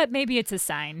know what? Maybe it's a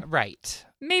sign. Right.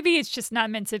 Maybe it's just not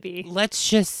meant to be. Let's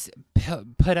just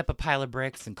put up a pile of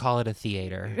bricks and call it a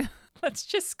theater. Let's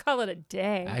just call it a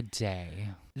day. A day.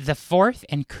 The fourth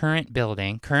and current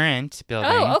building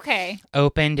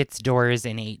opened its doors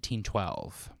in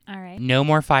 1812. All right. No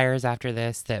more fires after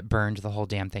this that burned the whole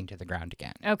damn thing to the ground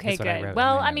again. Okay, good.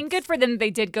 Well, I mean, good for them.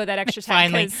 They did go that extra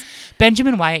time. Finally,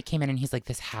 Benjamin Wyatt came in and he's like,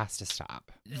 this has to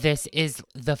stop. This is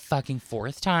the fucking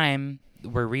fourth time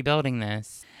we're rebuilding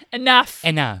this. Enough.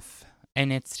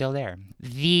 And it's still there.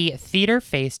 The theater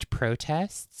faced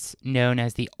protests known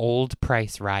as the Old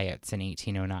Price Riots in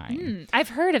 1809. I've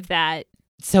heard of that.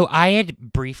 So I had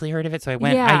briefly heard of it, so I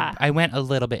went I went a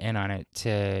little bit in on it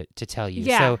to tell you.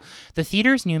 Yeah. So the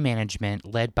theater's new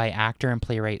management, led by actor and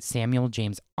playwright Samuel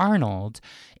James Arnold,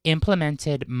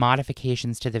 implemented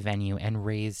modifications to the venue and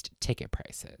raised ticket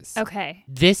prices. Okay.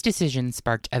 This decision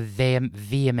sparked a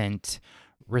vehement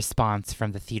response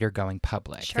from the theater-going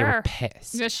public. Sure. They were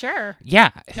pissed. Yeah, sure.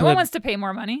 Yeah. No one wants to pay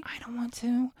more money. I don't want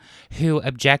to. Who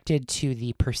objected to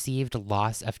the perceived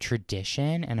loss of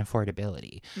tradition and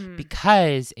affordability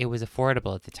because it was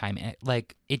affordable at the time.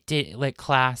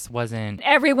 Class wasn't.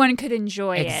 Everyone could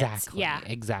enjoy it. Exactly. Yeah.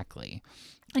 Exactly.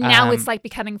 And now it's like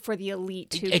becoming for the elite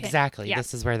too. Exactly. Yeah.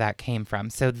 This is where that came from.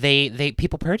 So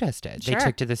people protested. Sure. They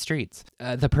took to the streets.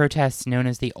 The protests, known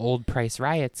as the Old Price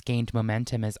Riots, gained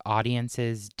momentum as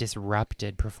audiences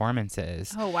disrupted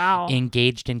performances. Oh, wow.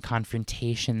 Engaged in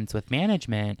confrontations with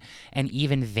management and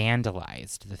even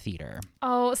vandalized the theater.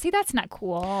 Oh, see, that's not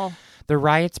cool. The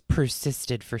riots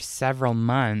persisted for several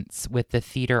months, with the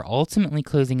theater ultimately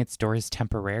closing its doors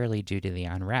temporarily due to the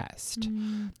unrest.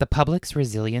 The public's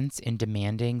resilience in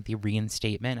demanding the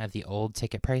reinstatement of the old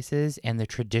ticket prices and the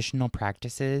traditional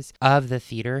practices of the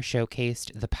theater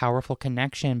showcased the powerful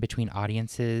connection between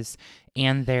audiences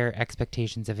and their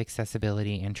expectations of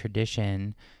accessibility and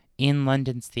tradition in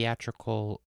London's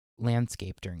theatrical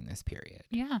landscape during this period.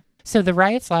 Yeah. So the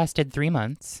riots lasted 3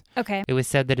 months. Okay. It was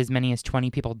said that as many as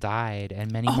 20 people died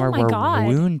and many Oh more my were God.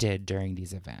 wounded during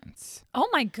these events. Oh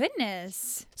my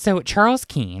goodness. So Charles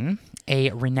Keane,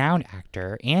 a renowned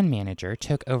actor and manager,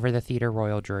 took over the Theatre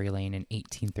Royal Drury Lane in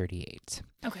 1838.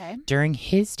 Okay. During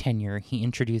his tenure, he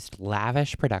introduced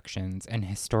lavish productions and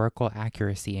historical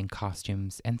accuracy in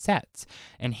costumes and sets,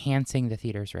 enhancing the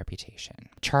theater's reputation.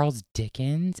 Charles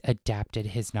Dickens adapted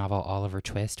his novel Oliver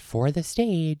Twist for the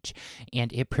stage,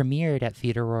 and it premiered at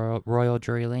Theatre Royal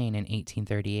Drury Lane in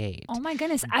 1838. Oh my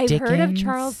goodness. I've heard of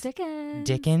Charles Dickens.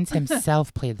 Dickens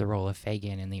himself played the role of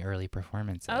Fagin in the early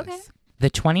performances. Okay.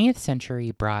 The 20th century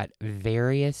brought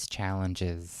various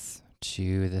challenges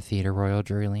to the Theatre Royal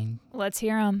Drury Lane, Let's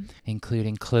hear them.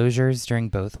 including closures during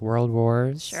both World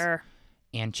Wars Sure.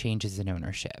 and changes in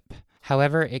ownership.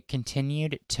 However, it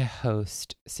continued to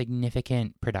host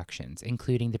significant productions,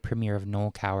 including the premiere of Noel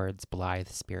Coward's Blithe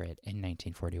Spirit in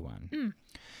 1941.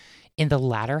 In the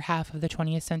latter half of the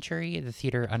 20th century, the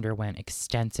theater underwent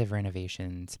extensive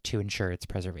renovations to ensure its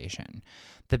preservation.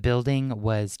 The building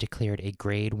was declared a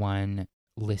Grade 1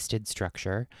 listed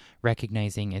structure,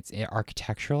 recognizing its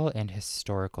architectural and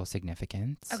historical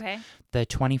significance. Okay. The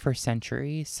 21st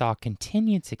century saw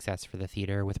continued success for the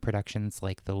theater with productions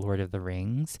like The Lord of the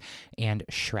Rings and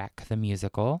Shrek the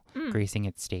Musical gracing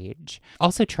its stage.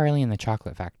 Also, Charlie and the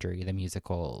Chocolate Factory, the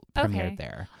musical, premiered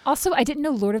there. Also, I didn't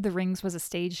know Lord of the Rings was a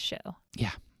stage show.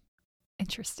 Yeah.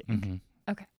 Interesting.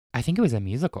 Mm-hmm. Okay. I think it was a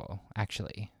musical,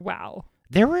 actually. Wow.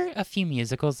 There were a few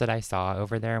musicals that I saw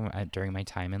over there during my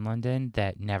time in London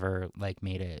that never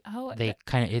made it. Oh, they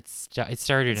kind of it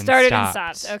started and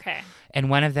stopped. Okay. And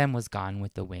one of them was Gone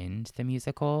with the Wind, the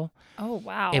musical. Oh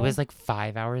wow. It was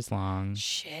 5 hours long.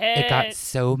 Shit. It got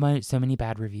so many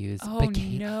bad reviews. Oh but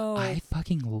Kate, no. I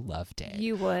fucking loved it.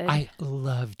 You would. I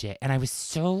loved it, and I was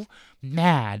so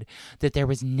mad that there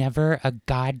was never a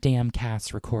goddamn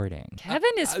cast recording.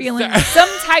 Kevin is feeling some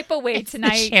type of way It's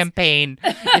tonight. the champagne.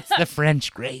 It's the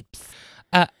French grapes.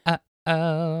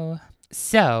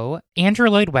 So, Andrew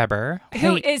Lloyd Webber,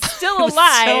 Who is still who's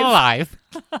alive. still alive.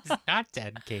 He's not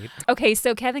dead, Kate. Okay,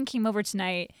 so Kevin came over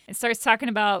tonight and starts talking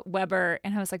about Weber,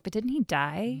 and I was like, but didn't he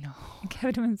die? No. And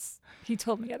Kevin he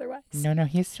told me otherwise. No,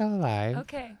 he's still alive.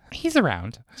 Okay. He's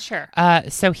around. Sure.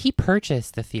 So he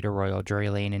purchased the Theatre Royal Drury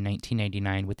Lane in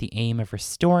 1999 with the aim of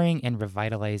restoring and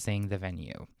revitalizing the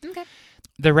venue. Okay.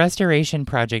 The restoration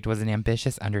project was an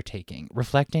ambitious undertaking,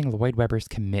 reflecting Lloyd Webber's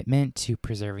commitment to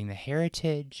preserving the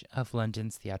heritage of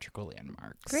London's theatrical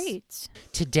landmarks. Great.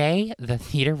 Today, the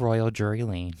Theatre Royal Drury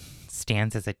Lane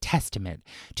stands as a testament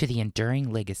to the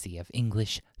enduring legacy of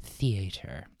English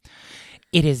theatre.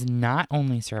 It has not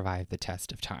only survived the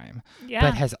test of time,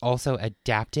 but has also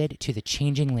adapted to the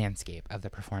changing landscape of the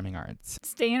performing arts.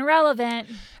 Staying relevant.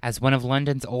 As one of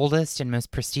London's oldest and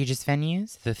most prestigious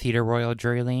venues, the Theatre Royal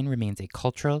Drury Lane remains a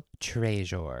cultural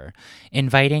treasure,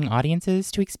 inviting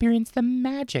audiences to experience the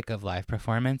magic of live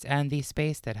performance and the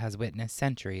space that has witnessed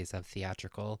centuries of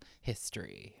theatrical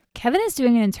history. Kevin is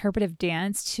doing an interpretive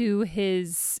dance to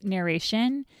his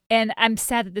narration, and I'm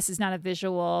sad that this is not a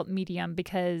visual medium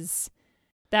because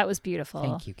that was beautiful.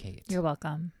 Thank you, Kate. You're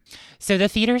welcome. So the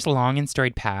theater's long and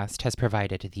storied past has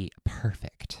provided the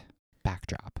perfect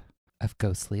backdrop of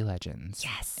ghostly legends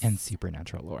and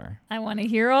supernatural lore. I want to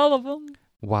hear all of them.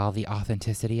 While the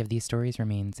authenticity of these stories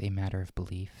remains a matter of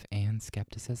belief and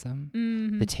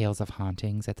skepticism, the tales of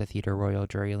hauntings at the Theatre Royal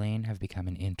Drury Lane have become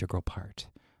an integral part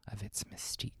of its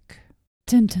mystique.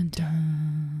 Dun, dun,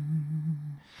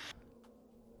 dun.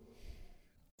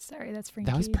 Sorry, that's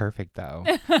Frankie. That was perfect, though.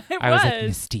 I was like,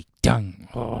 mystique, dung.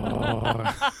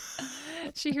 Oh.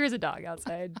 She hears a dog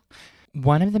outside.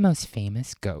 One of the most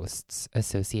famous ghosts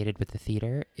associated with the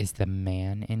theater is the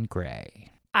Man in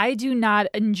Grey. I do not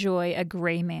enjoy a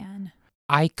gray man.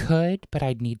 I could, but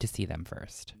I'd need to see them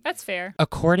first. That's fair.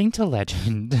 According to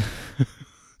legend,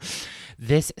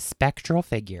 this spectral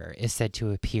figure is said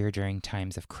to appear during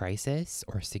times of crisis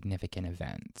or significant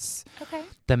events. Okay.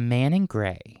 The Man in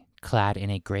Grey, clad in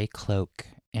a gray cloak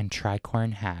and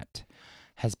tricorn hat,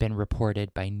 has been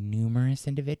reported by numerous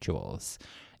individuals,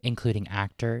 including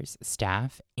actors,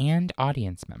 staff, and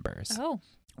audience members. Oh.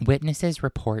 Witnesses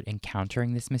report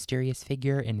encountering this mysterious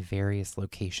figure in various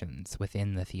locations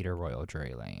within the Theatre Royal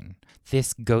Drury Lane.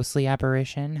 This ghostly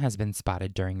apparition has been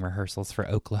spotted during rehearsals for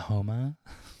Oklahoma,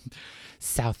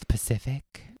 South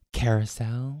Pacific,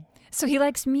 Carousel. So he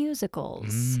likes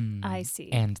musicals. I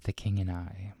see. And The King and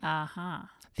I. Uh-huh.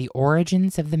 The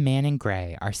origins of the Man in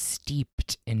Grey are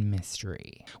steeped in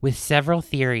mystery, with several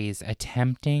theories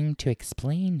attempting to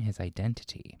explain his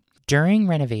identity. During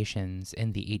renovations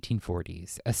in the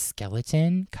 1840s, a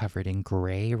skeleton covered in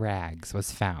gray rags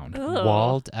was found,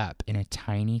 walled up in a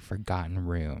tiny, forgotten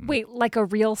room. Wait, like a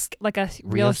real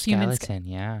human skeleton,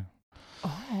 yeah.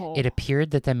 Oh. It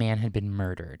appeared that the man had been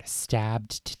murdered,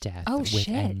 stabbed to death with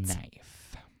a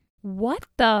knife. What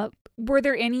the? Were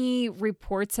there any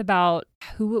reports about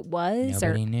who it was?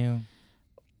 Nobody knew.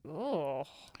 Oh.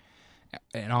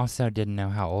 And also didn't know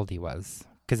how old he was.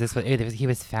 Because he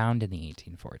was found in the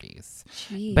 1840s.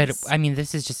 Jeez. But, I mean,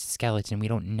 this is just a skeleton. We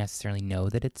don't necessarily know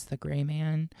that it's the gray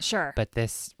man. Sure. But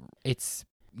it's,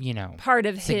 part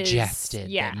of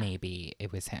suggested that maybe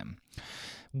it was him.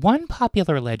 One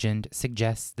popular legend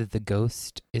suggests that the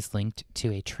ghost is linked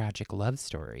to a tragic love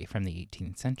story from the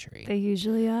 18th century. They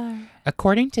usually are.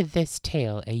 According to this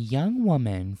tale, a young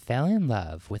woman fell in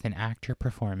love with an actor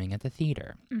performing at the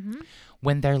theater. Mm-hmm.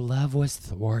 When their love was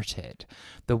thwarted,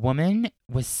 the woman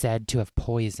was said to have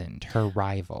poisoned her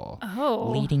rival,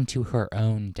 leading to her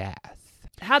own death.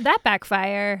 How'd that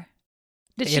backfire?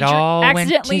 Did she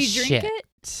accidentally drink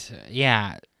it?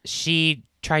 Yeah, she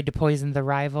tried to poison the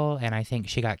rival, and I think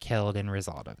she got killed in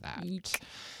result of that. Eek.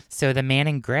 So the man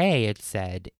in gray, it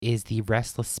said, is the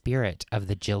restless spirit of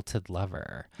the jilted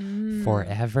lover,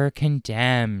 forever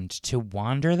condemned to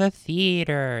wander the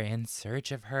theater in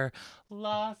search of her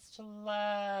lost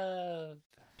love.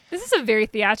 This is a very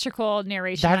theatrical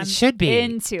narration. That should be.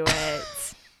 Into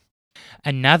it.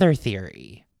 Another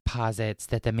theory posits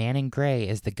that the man in gray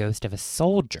is the ghost of a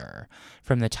soldier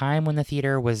from the time when the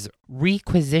theater was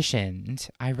requisitioned.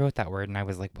 I wrote that word and I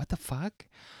was like, what the fuck?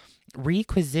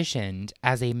 Requisitioned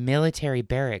as a military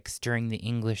barracks during the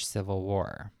English Civil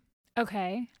War.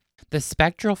 Okay. The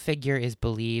spectral figure is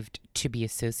believed to be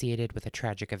associated with a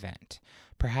tragic event,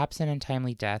 perhaps an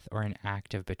untimely death or an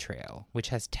act of betrayal, which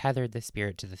has tethered the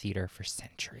spirit to the theater for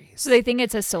centuries. So they think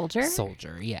it's a soldier?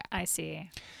 Soldier, yeah. I see.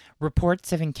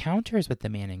 Reports of encounters with the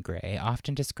man in gray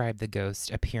often describe the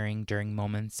ghost appearing during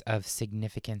moments of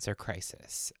significance or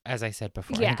crisis. As I said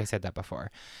before, I think I said that before.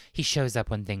 He shows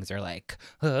up when things are like,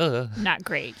 not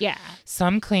great, yeah.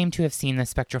 Some claim to have seen the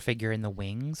spectral figure in the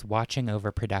wings watching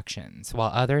over productions, while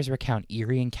others recount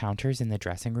eerie encounters in the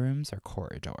dressing rooms or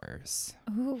corridors.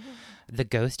 Ooh. The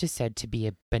ghost is said to be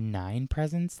a benign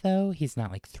presence, though. He's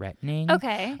not like threatening.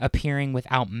 Okay. Appearing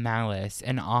without malice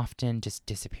and often just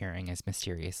disappearing as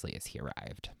mysteriously as he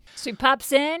arrived. So he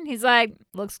pops in. He's like,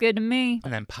 looks good to me.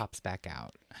 And then pops back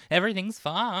out. Everything's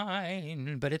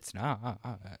fine, but it's not.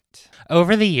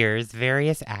 Over the years,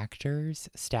 various actors,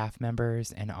 staff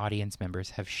members, and audience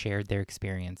members have shared their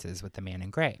experiences with the man in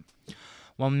gray.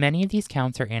 While many of these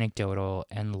counts are anecdotal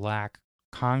and lack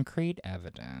concrete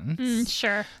evidence,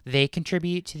 sure, they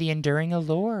contribute to the enduring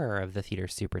allure of the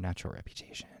theater's supernatural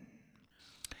reputation.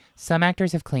 Some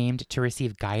actors have claimed to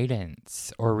receive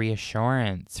guidance or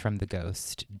reassurance from the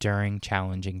ghost during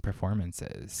challenging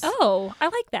performances. Oh, I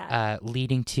like that.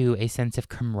 Leading to a sense of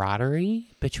camaraderie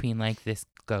between like this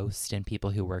ghost and people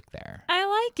who work there. I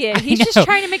like it. He's just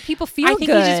trying to make people feel good. I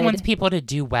think he just wants people to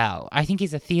do well. I think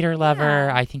he's a theater lover.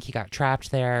 I think he got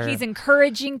trapped there. He's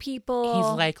encouraging people.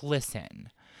 He's like, listen,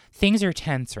 things are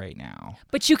tense right now.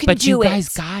 But you can do it. But you guys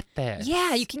got this.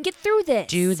 Yeah, you can get through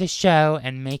this. Do the show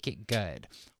and make it good.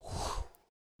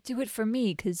 Do it for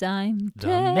me, because I'm the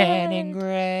dead. Man in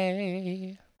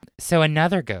Gray. So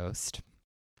another ghost,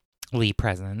 Lee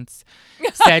Presence,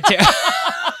 said to...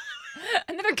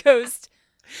 Another ghost,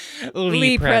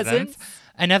 Lee Presence.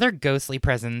 Another ghostly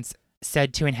presence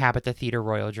said to inhabit the Theatre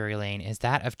Royal Drury Lane is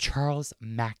that of Charles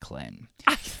Macklin.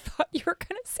 I thought you were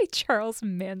going to say Charles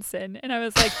Manson, and I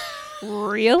was like,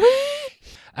 really?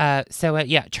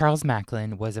 Charles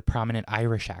Macklin was a prominent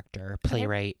Irish actor,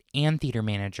 playwright, and theater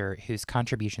manager whose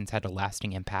contributions had a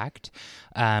lasting impact.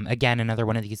 Again, another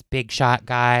one of these big shot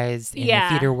guys in the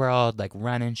theater world, like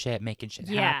running shit, making shit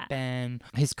happen.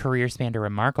 His career spanned a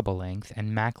remarkable length,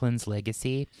 and Macklin's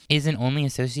legacy isn't only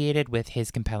associated with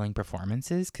his compelling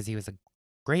performances, because he was a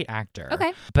great actor.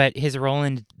 Okay. But his role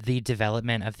in the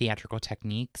development of theatrical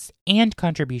techniques and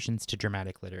contributions to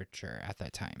dramatic literature at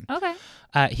that time. Okay.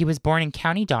 He was born in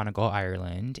County Donegal,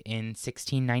 Ireland in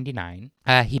 1699.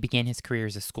 He began his career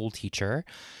as a school teacher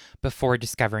before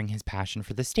discovering his passion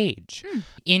for the stage.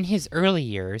 In his early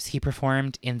years, he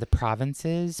performed in the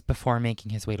provinces before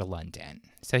making his way to London.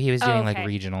 So he was doing like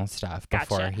regional stuff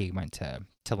before he went to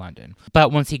London.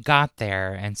 But once he got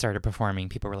there and started performing,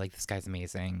 people were like, this guy's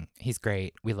amazing. He's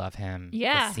great. We love him.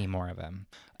 Yeah. Let's see more of him.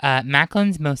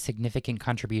 Macklin's most significant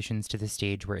contributions to the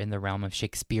stage were in the realm of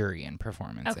Shakespearean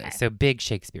performances. Okay. So big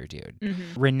Shakespeare dude.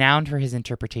 Mm-hmm. Renowned for his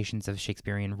interpretations of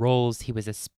Shakespearean roles, he was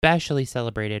especially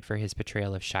celebrated for his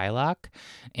portrayal of Shylock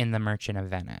in The Merchant of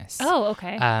Venice. Oh,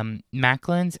 okay.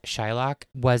 Macklin's Shylock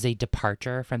was a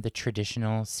departure from the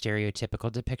traditional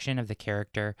stereotypical depiction of the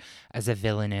character as a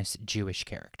villainous Jewish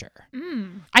character.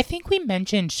 I think we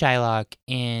mentioned Shylock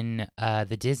in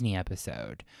the Disney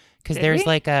episode. Because there's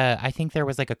I think there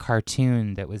was like a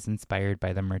cartoon that was inspired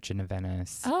by The Merchant of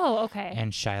Venice. Oh, okay.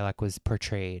 And Shylock was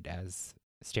portrayed as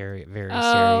very okay.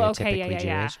 stereotypically Jewish.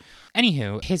 Yeah.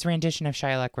 Anywho, his rendition of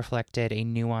Shylock reflected a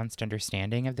nuanced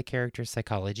understanding of the character's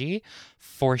psychology,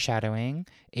 foreshadowing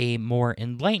a more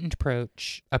enlightened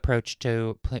approach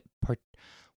to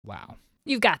wow.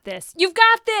 You've got this. You've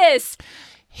got this!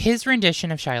 His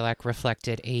rendition of Shylock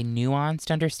reflected a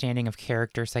nuanced understanding of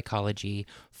character psychology,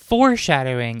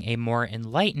 foreshadowing a more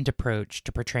enlightened approach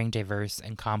to portraying diverse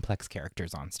and complex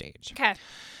characters on stage. Okay.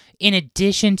 In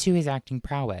addition to his acting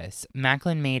prowess,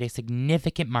 Macklin made a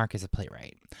significant mark as a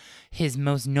playwright. His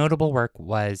most notable work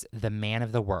was The Man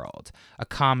of the World, a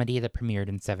comedy that premiered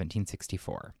in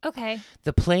 1764. Okay.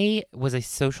 The play was a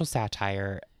social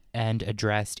satire and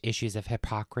addressed issues of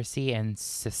hypocrisy and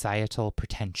societal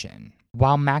pretension.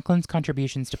 While Macklin's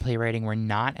contributions to playwriting were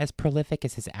not as prolific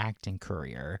as his acting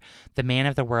career, The Man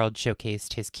of the World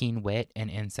showcased his keen wit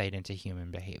and insight into human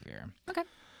behavior. Okay.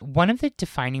 One of the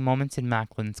defining moments in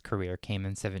Macklin's career came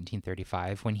in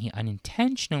 1735 when he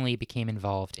unintentionally became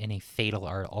involved in a fatal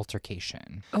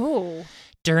altercation. Oh.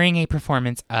 During a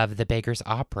performance of The Beggar's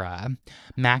Opera,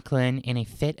 Macklin, in a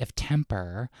fit of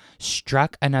temper,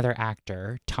 struck another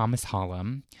actor, Thomas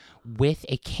Hallam, with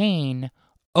a cane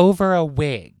over a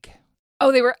wig.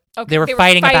 Oh, they were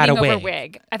fighting about a over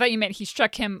wig. I thought you meant he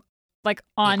struck him like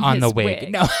on his the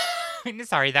wig. No.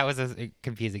 Sorry, that was a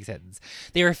confusing sentence.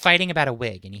 They were fighting about a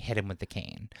wig, and he hit him with the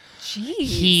cane. Jeez.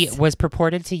 He was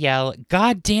purported to yell,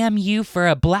 "God damn you for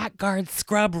a blackguard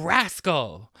scrub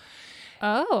rascal!"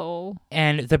 Oh.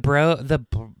 And these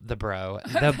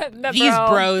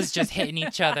bros just hitting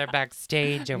each other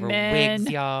backstage over wigs,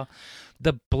 y'all.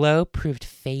 The blow proved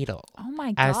fatal. Oh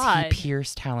my God. As he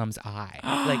pierced Hallam's eye.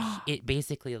 It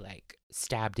basically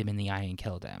stabbed him in the eye and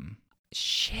killed him.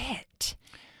 Shit.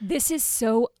 This is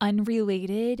so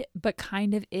unrelated, but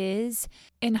kind of is.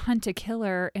 In Hunt a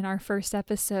Killer, in our first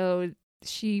episode,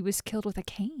 she was killed with a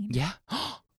cane. Yeah.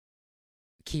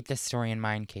 Keep this story in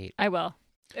mind, Kate. I will.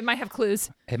 It might have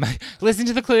clues. Listen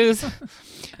to the clues.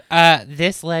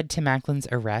 This led to Macklin's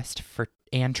arrest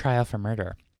and trial for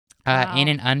murder. Wow. In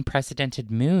an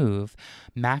unprecedented move,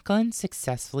 Macklin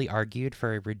successfully argued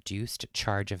for a reduced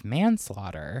charge of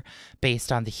manslaughter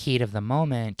based on the heat of the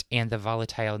moment and the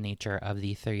volatile nature of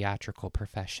the theatrical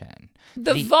profession.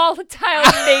 The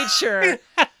volatile nature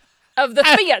of the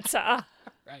theater.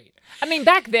 Right. I mean,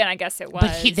 back then, I guess it was.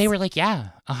 But they were like, yeah,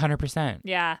 100%.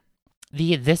 Yeah.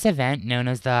 This event, known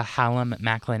as the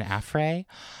Hallam-Macklin Affray,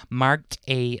 marked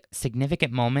a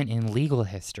significant moment in legal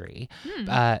history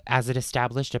as it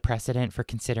established a precedent for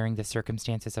considering the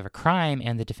circumstances of a crime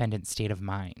and the defendant's state of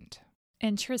mind.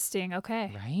 Interesting.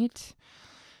 Okay. Right?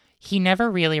 He never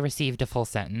really received a full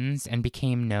sentence and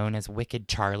became known as Wicked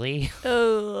Charlie.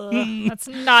 Oh, that's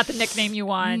not the nickname you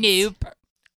want. Nope.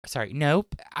 Sorry,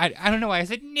 nope. I don't know why I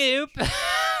said nope.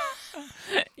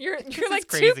 You're like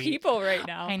two people right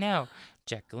now. I know.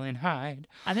 Jekyll and Hyde.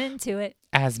 I'm into it.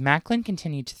 As Macklin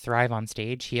continued to thrive on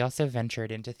stage, he also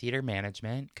ventured into theater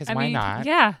management, because why not?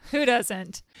 Yeah, who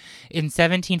doesn't? In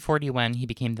 1741, he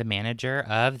became the manager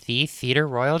of the Theatre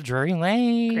Royal Drury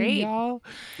Lane. Great. Y'all.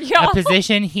 A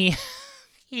position he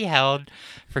held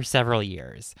for several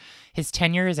years. His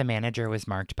tenure as a manager was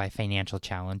marked by financial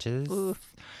challenges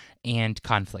and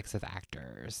conflicts with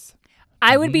actors.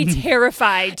 I would be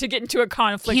terrified to get into a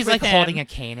conflict He's with like him. holding a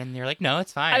cane, and you're like, no,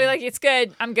 it's fine. I'd be like, it's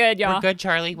good. I'm good, y'all. We're good,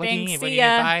 Charlie. What Thanks, do you need? What do see you need?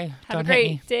 ya. Bye. Have Don't a hit me.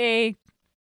 great day.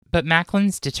 But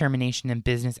Macklin's determination and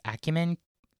business acumen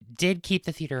did keep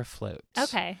the theater afloat.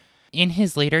 Okay. In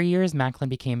his later years, Macklin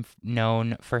became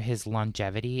known for his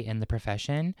longevity in the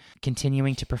profession,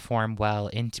 continuing to perform well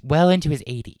into his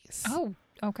 80s. Oh,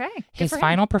 okay. Good His for him.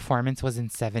 final performance was in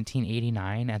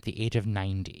 1789 at the age of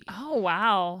 90. Oh,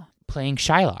 wow. Playing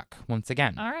Shylock once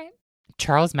again. All right.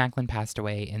 Charles Macklin passed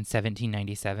away in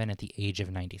 1797 at the age of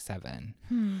 97,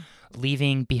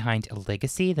 leaving behind a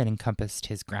legacy that encompassed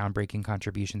his groundbreaking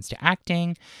contributions to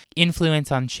acting,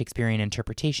 influence on Shakespearean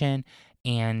interpretation,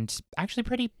 and actually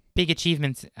pretty big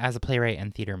achievements as a playwright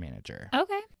and theater manager.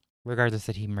 Okay. Regardless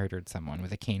that he murdered someone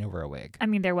with a cane over a wig. I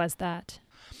mean, there was that.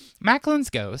 Macklin's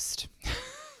ghost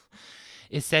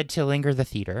is said to linger the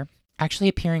theater, actually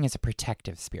appearing as a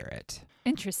protective spirit.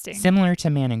 Interesting. Similar to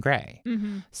Man in Grey.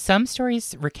 Mm-hmm. Some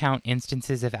stories recount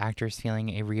instances of actors feeling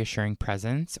a reassuring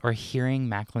presence or hearing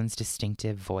Macklin's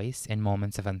distinctive voice in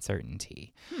moments of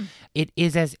uncertainty. It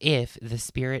is as if the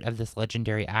spirit of this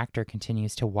legendary actor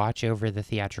continues to watch over the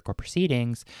theatrical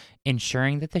proceedings,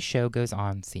 ensuring that the show goes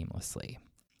on seamlessly.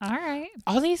 All right.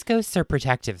 All these ghosts are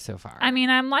protective so far. I mean,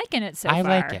 I'm liking it so far. I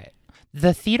like it.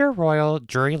 The Theatre Royal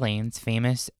Drury Lane's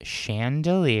famous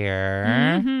chandelier,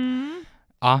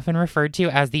 often referred to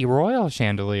as the Royal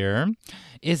Chandelier,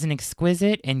 is an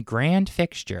exquisite and grand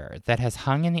fixture that has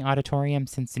hung in the auditorium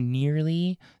since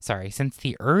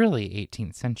the early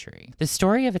 18th century. The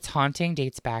story of its haunting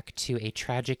dates back to a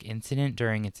tragic incident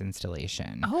during its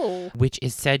installation, which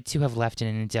is said to have left an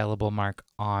indelible mark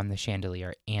on the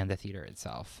chandelier and the theater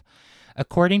itself.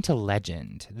 According to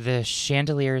legend, the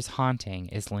chandelier's haunting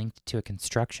is linked to a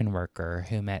construction worker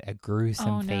who met a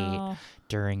gruesome fate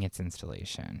during its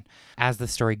installation. As the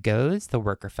story goes, the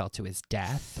worker fell to his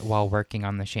death while working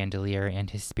on the chandelier, and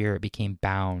his spirit became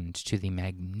bound to the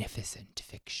magnificent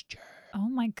fixture. Oh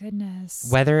my goodness.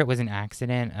 Whether it was an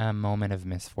accident, a moment of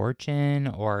misfortune,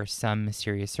 or some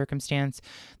mysterious circumstance,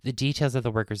 the details of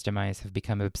the worker's demise have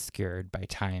become obscured by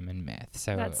time and myth.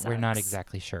 So we're not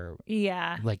exactly sure,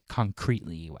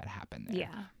 concretely what happened there.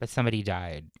 Yeah. But somebody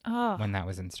died when that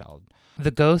was installed.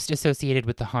 The ghost associated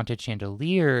with the haunted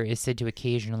chandelier is said to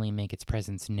occasionally make its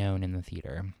presence known in the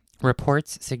theater.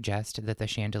 Reports suggest that the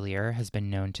chandelier has been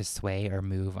known to sway or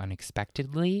move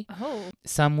unexpectedly.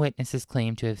 Some witnesses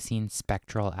claim to have seen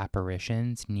spectral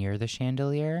apparitions near the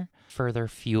chandelier, further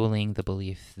fueling the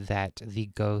belief that the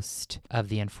ghost of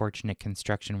the unfortunate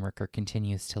construction worker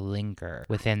continues to linger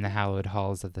within the hallowed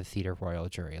halls of the Theatre Royal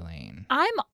Drury Lane.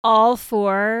 I'm all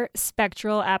for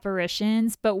spectral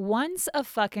apparitions, but once a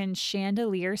fucking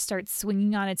chandelier starts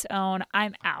swinging on its own,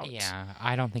 I'm out. Yeah,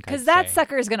 I don't think because that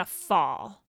sucker is going to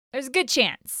fall. There's a good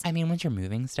chance. I mean, once you're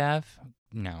moving stuff,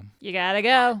 no. You gotta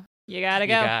go. You gotta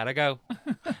go.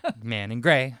 Man in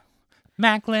Grey.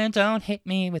 Macklin, don't hit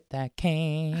me with that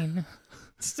cane.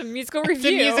 It's a musical review. It's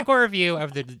a musical review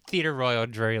of the Theatre Royal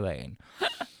Drury Lane.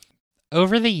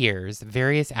 Over the years,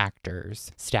 various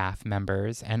actors, staff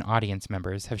members, and audience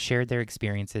members have shared their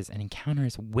experiences and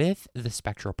encounters with the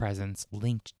spectral presence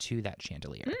linked to that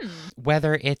chandelier.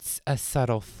 Whether it's a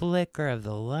subtle flicker of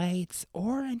the lights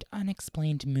or an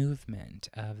unexplained movement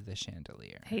of the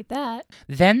chandelier. Hate that.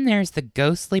 Then there's the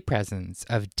ghostly presence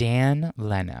of Dan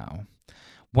Leno,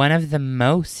 one of the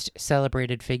most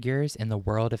celebrated figures in the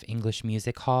world of English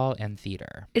music hall and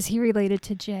theater. Is he related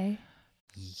to Jay?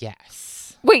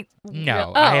 Yes. Wait.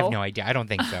 No, I have no idea. I don't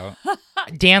think so.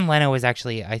 Dan Leno was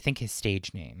actually, I think, his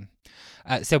stage name.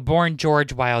 So born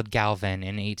George Wilde Galvin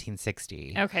in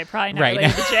 1860. Okay, probably not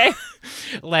related to Jay.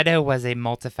 Leno was a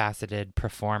multifaceted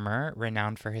performer,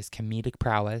 renowned for his comedic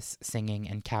prowess, singing,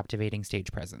 and captivating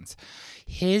stage presence.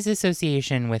 His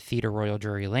association with Theatre Royal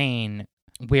Drury Lane,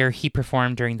 where he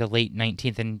performed during the late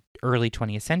 19th and early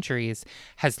 20th centuries,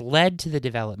 has led to the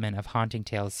development of haunting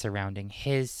tales surrounding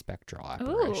his spectral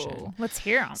apparition. Ooh, let's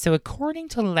hear them. So according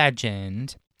to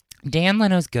legend, Dan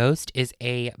Leno's ghost is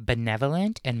a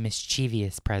benevolent and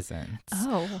mischievous presence,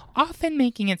 often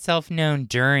making itself known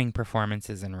during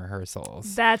performances and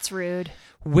rehearsals. That's rude.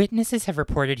 Witnesses have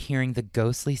reported hearing the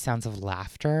ghostly sounds of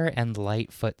laughter and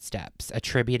light footsteps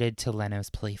attributed to Leno's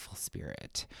playful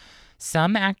spirit.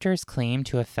 Some actors claim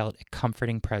to have felt a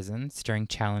comforting presence during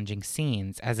challenging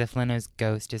scenes, as if Leno's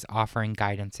ghost is offering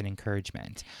guidance and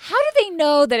encouragement. How do they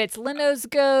know that it's Leno's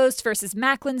ghost versus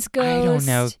Macklin's ghost? I don't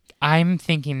know. I'm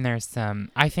thinking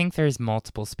I think there's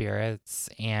multiple spirits,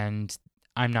 and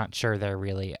I'm not sure they're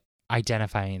really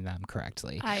identifying them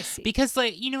correctly. I see. Because,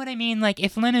 you know what I mean?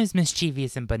 If Leno's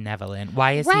mischievous and benevolent,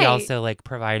 why is he also,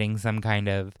 providing some kind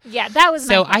of... Yeah, that was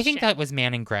my question. I think that was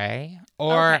Man in Grey,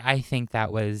 or I think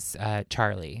that was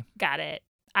Charlie. Got it.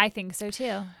 I think so,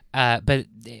 too. But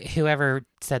whoever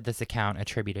said this account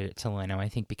attributed it to Leno, I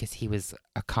think because he was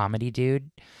a comedy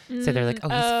dude. So they're like, he's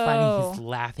funny, he's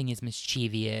laughing, he's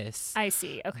mischievous. I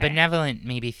see, okay. Benevolent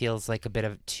maybe feels like a bit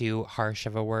of too harsh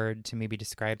of a word to maybe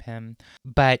describe him.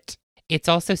 But it's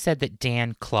also said that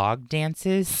Dan clog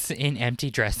dances in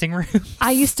empty dressing rooms.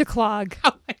 I used to clog.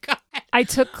 Oh my God. I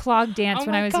took clog dance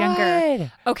when I was younger.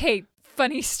 God. Okay,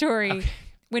 funny story. Okay.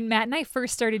 When Matt and I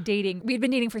first started dating, we had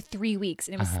been dating for 3 weeks,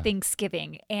 and it was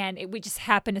Thanksgiving, and we just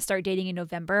happened to start dating in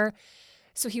November.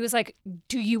 So he was like,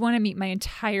 do you want to meet my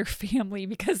entire family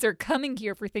because they're coming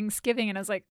here for Thanksgiving? And I was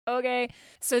like, okay.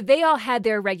 So they all had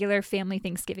their regular family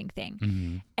Thanksgiving thing.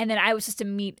 Mm-hmm. And then I was just to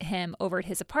meet him over at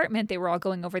his apartment. They were all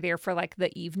going over there for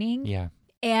the evening. Yeah.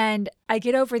 And I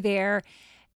get over there,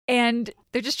 And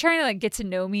they're just trying to like get to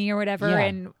know me or whatever. Yeah.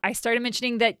 And I started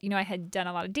mentioning that, I had done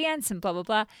a lot of dance and blah, blah,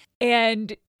 blah.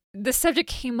 And the subject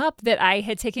came up that I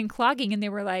had taken clogging, and they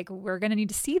were like, we're going to need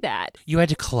to see that. You had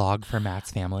to clog for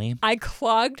Matt's family? I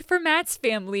clogged for Matt's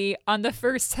family on the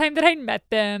first time that I met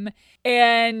them.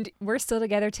 And we're still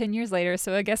together 10 years later.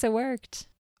 So I guess it worked.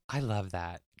 I love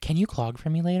that. Can you clog for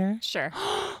me later? Sure.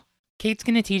 Kate's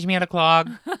going to teach me how to clog.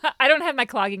 I don't have my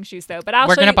clogging shoes, though, but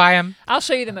We're going to buy them. I'll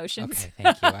show you the motions. Okay,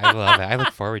 thank you. I love it. I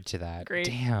look forward to that. Great.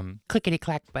 Damn.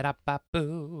 Clickety-clack,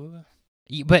 ba-da-ba-boo.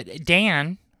 But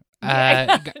Dan...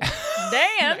 Dan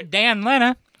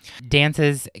Lena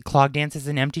clog dances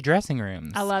in empty dressing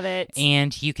rooms. I love it.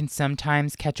 And you can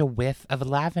sometimes catch a whiff of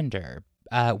lavender,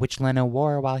 which Leno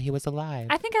wore while he was alive.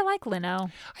 I think I like Leno.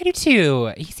 I do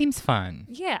too. He seems fun.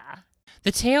 Yeah.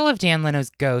 The tale of Dan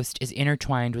Leno's ghost is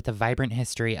intertwined with the vibrant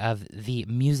history of the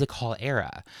music hall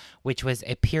era, which was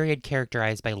a period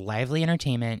characterized by lively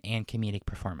entertainment and comedic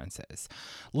performances.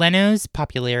 Leno's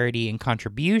popularity and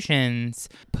contributions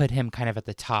put him kind of at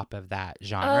the top of that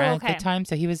genre at the time,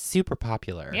 so he was super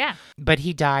popular. Yeah. But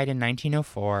he died in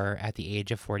 1904 at the age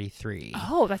of 43.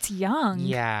 Oh, that's young.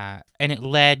 Yeah, and it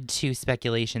led to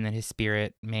speculation that his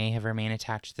spirit may have remained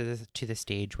attached to the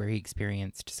stage where he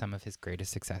experienced some of his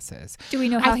greatest successes. Do we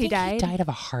know how he He died? died of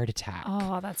a heart attack.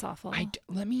 Oh, that's awful.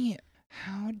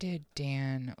 How did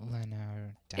Dan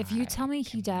Leno die? If you tell me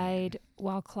he died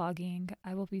while clogging,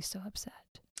 I will be so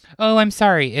upset. Oh, I'm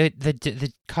sorry.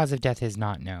 The cause of death is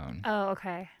not known. Oh,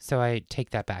 okay. So I take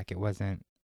that back. It wasn't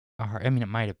a heart. I mean, it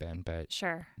might have been, but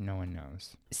sure, no one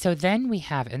knows. So then we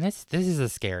have, and this is a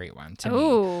scary one to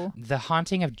me. The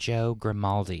Haunting of Joe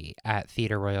Grimaldi at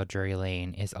Theatre Royal Drury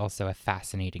Lane is also a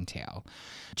fascinating tale.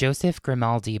 Joseph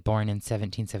Grimaldi, born in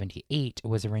 1778,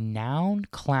 was a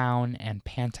renowned clown and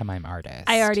pantomime artist.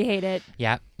 I already hate it.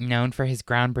 Yep, known for his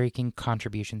groundbreaking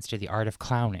contributions to the art of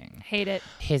clowning. Hate it.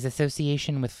 His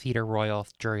association with Theatre Royal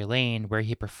Drury Lane, where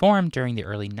he performed during the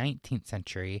early 19th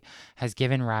century, has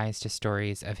given rise to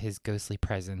stories of his ghostly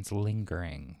presence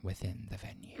lingering within the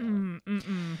venue.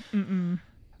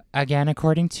 Again,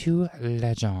 according to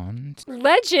legend.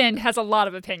 Legend has a lot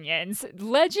of opinions.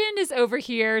 Legend is over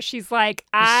here. She's like,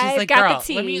 I've got girl, the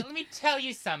tea. Let me tell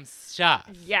you some stuff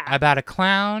Yeah. about a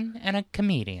clown and a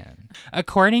comedian.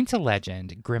 According to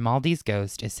legend, Grimaldi's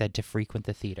ghost is said to frequent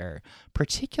the theater,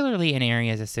 particularly in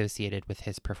areas associated with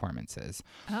his performances.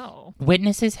 Oh.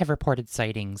 Witnesses have reported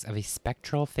sightings of a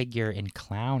spectral figure in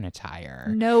clown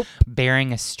attire. Nope.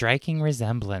 Bearing a striking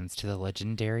resemblance to the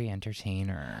legendary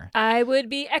entertainer. I would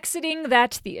be exiting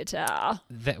that theater.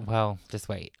 Well, just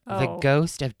wait. Oh. The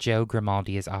ghost of Joe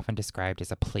Grimaldi is often described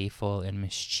as a playful and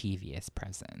mischievous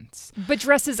presence. But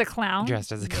dressed as a clown?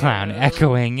 Dressed as a clown,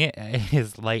 echoing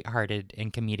his lighthearted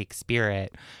and comedic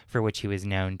spirit for which he was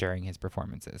known during his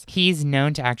performances. He's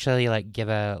known to actually give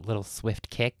a little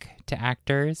swift kick to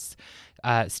actors,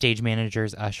 stage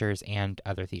managers, ushers, and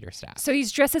other theater staff. So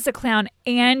he's dressed as a clown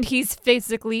and he's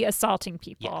physically assaulting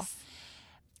people. Yes.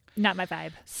 Not my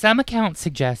vibe. Some accounts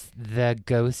suggest the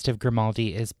ghost of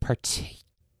Grimaldi is particularly...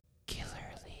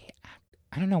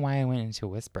 I don't know why I went into a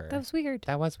whisper.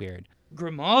 That was weird.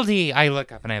 Grimaldi! I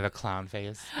look up and I have a clown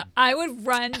face. I would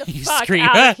run the You fuck scream.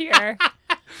 out of here.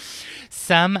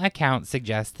 Some accounts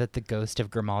suggest that the ghost of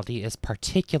Grimaldi is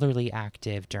particularly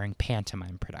active during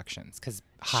pantomime productions because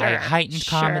heightened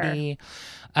comedy,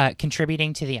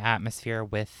 contributing to the atmosphere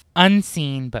with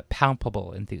unseen but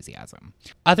palpable enthusiasm.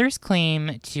 Others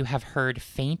claim to have heard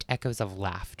faint echoes of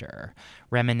laughter,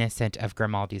 reminiscent of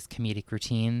Grimaldi's comedic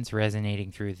routines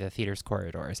resonating through the theater's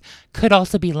corridors. Could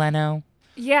also be Leno.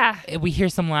 Yeah. We hear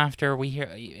some laughter. We hear,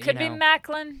 Could be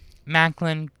Macklin.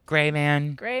 Gray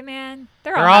Man.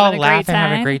 They're all having laughing,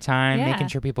 having a great time, Yeah. making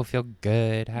sure people feel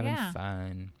good, having Yeah.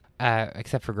 fun.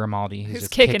 Except for Grimaldi, who's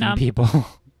just kicking kicking them. people.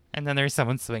 And then there's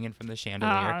someone swinging from the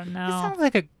chandelier. Oh, no. This sounds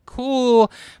like a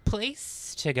cool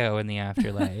place to go in the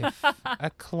afterlife. A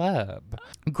club.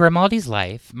 Grimaldi's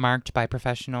life, marked by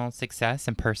professional success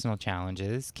and personal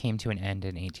challenges, came to an end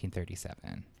in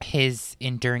 1837. His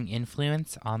enduring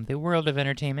influence on the world of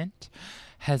entertainment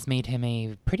has made him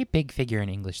a pretty big figure in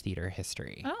English theater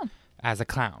history. Oh. As a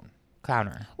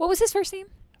clowner. What was his first name?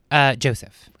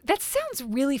 Joseph. That sounds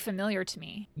really familiar to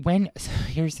me.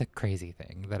 Here's the crazy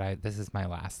thing this is my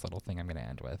last little thing I'm going to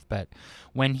end with, but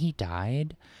when he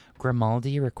died,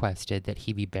 Grimaldi requested that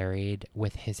he be buried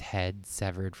with his head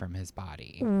severed from his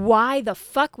body. Why the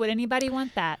fuck would anybody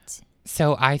want that?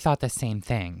 So I thought the same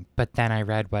thing, but then I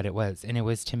read what it was, and it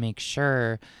was to make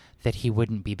sure that he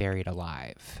wouldn't be buried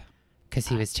alive because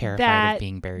he was terrified of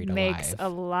being buried alive. That makes a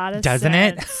lot of Doesn't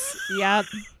sense. it? Yep.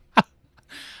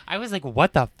 I was like,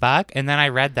 what the fuck? And then I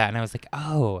read that and I was like,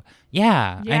 oh,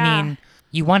 yeah. I mean,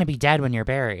 you want to be dead when you're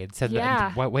buried. So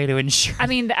what way to ensure? I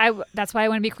mean, that's why I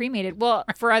want to be cremated. Well,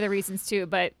 for other reasons too,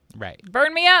 but right.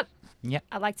 Burn me up. Yep.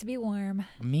 I like to be warm.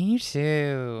 Me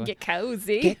too. Get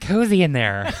cozy. Get cozy in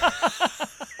there.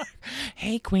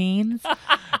 Hey, queens.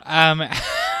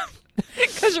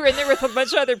 Because you're in there with a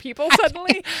bunch of other people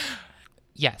suddenly?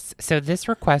 Yes. So this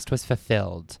request was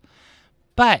fulfilled.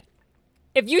 But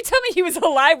if you tell me he was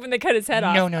alive when they cut his head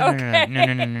off.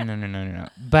 No.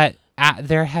 But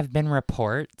there have been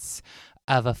reports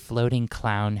of a floating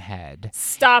clown head.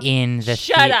 Stop.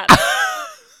 Shut up.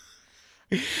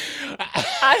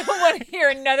 I don't want to hear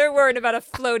another word about a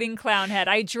floating clown head.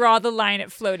 I draw the line at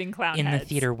floating clown heads. In the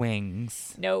theater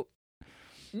wings. Nope.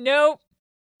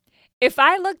 If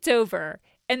I looked over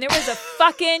and there was a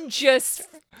fucking just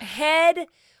head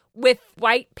with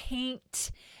white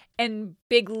paint and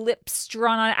big lips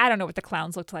drawn on it. I don't know what the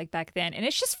clowns looked like back then. And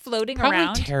it's just floating around.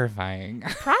 Probably terrifying.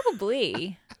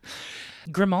 Probably.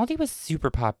 Grimaldi was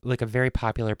a very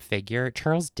popular figure.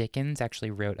 Charles Dickens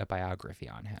actually wrote a biography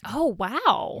on him. Oh,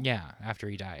 wow. Yeah, after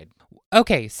he died.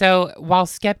 Okay, so while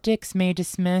skeptics may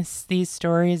dismiss these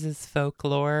stories as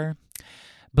folklore,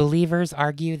 believers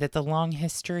argue that the long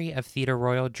history of Theatre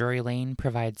Royal Drury Lane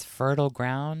provides fertile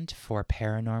ground for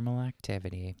paranormal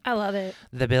activity. I love it.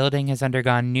 The building has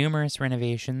undergone numerous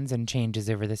renovations and changes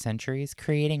over the centuries,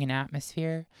 creating an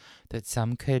atmosphere that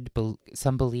some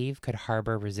believe could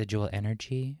harbor residual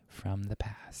energy from the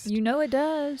past. You know it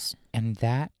does. And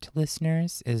that,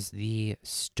 listeners, is the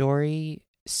storied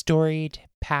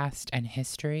past and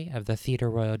history of the Theatre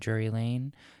Royal Drury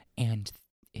Lane and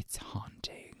its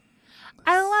haunting.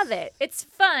 I love it. It's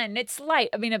fun. It's light.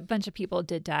 I mean, a bunch of people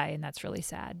did die, and that's really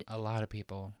sad. A lot of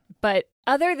people. But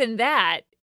other than that...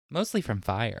 Mostly from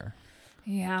fire.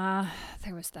 Yeah,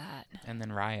 there was that. And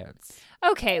then riots.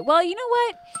 Okay, well, you know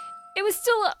what? It was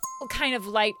still a kind of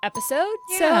light episode,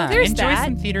 yeah, so there's enjoy that.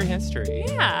 Some theater history.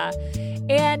 Yeah.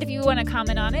 And if you want to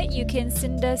comment on it, you can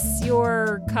send us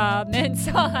your comments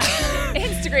on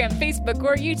Instagram, Facebook,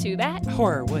 or YouTube at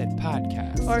Horrorwood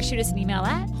Podcast. Or shoot us an email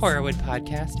at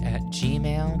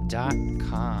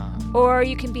horrorwoodpodcast@gmail.com. Or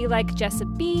you can be like Jessa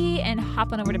B and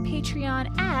hop on over to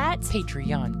Patreon at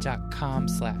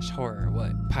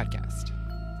patreon.com/horrorwoodpodcast.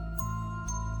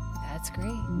 That's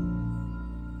great.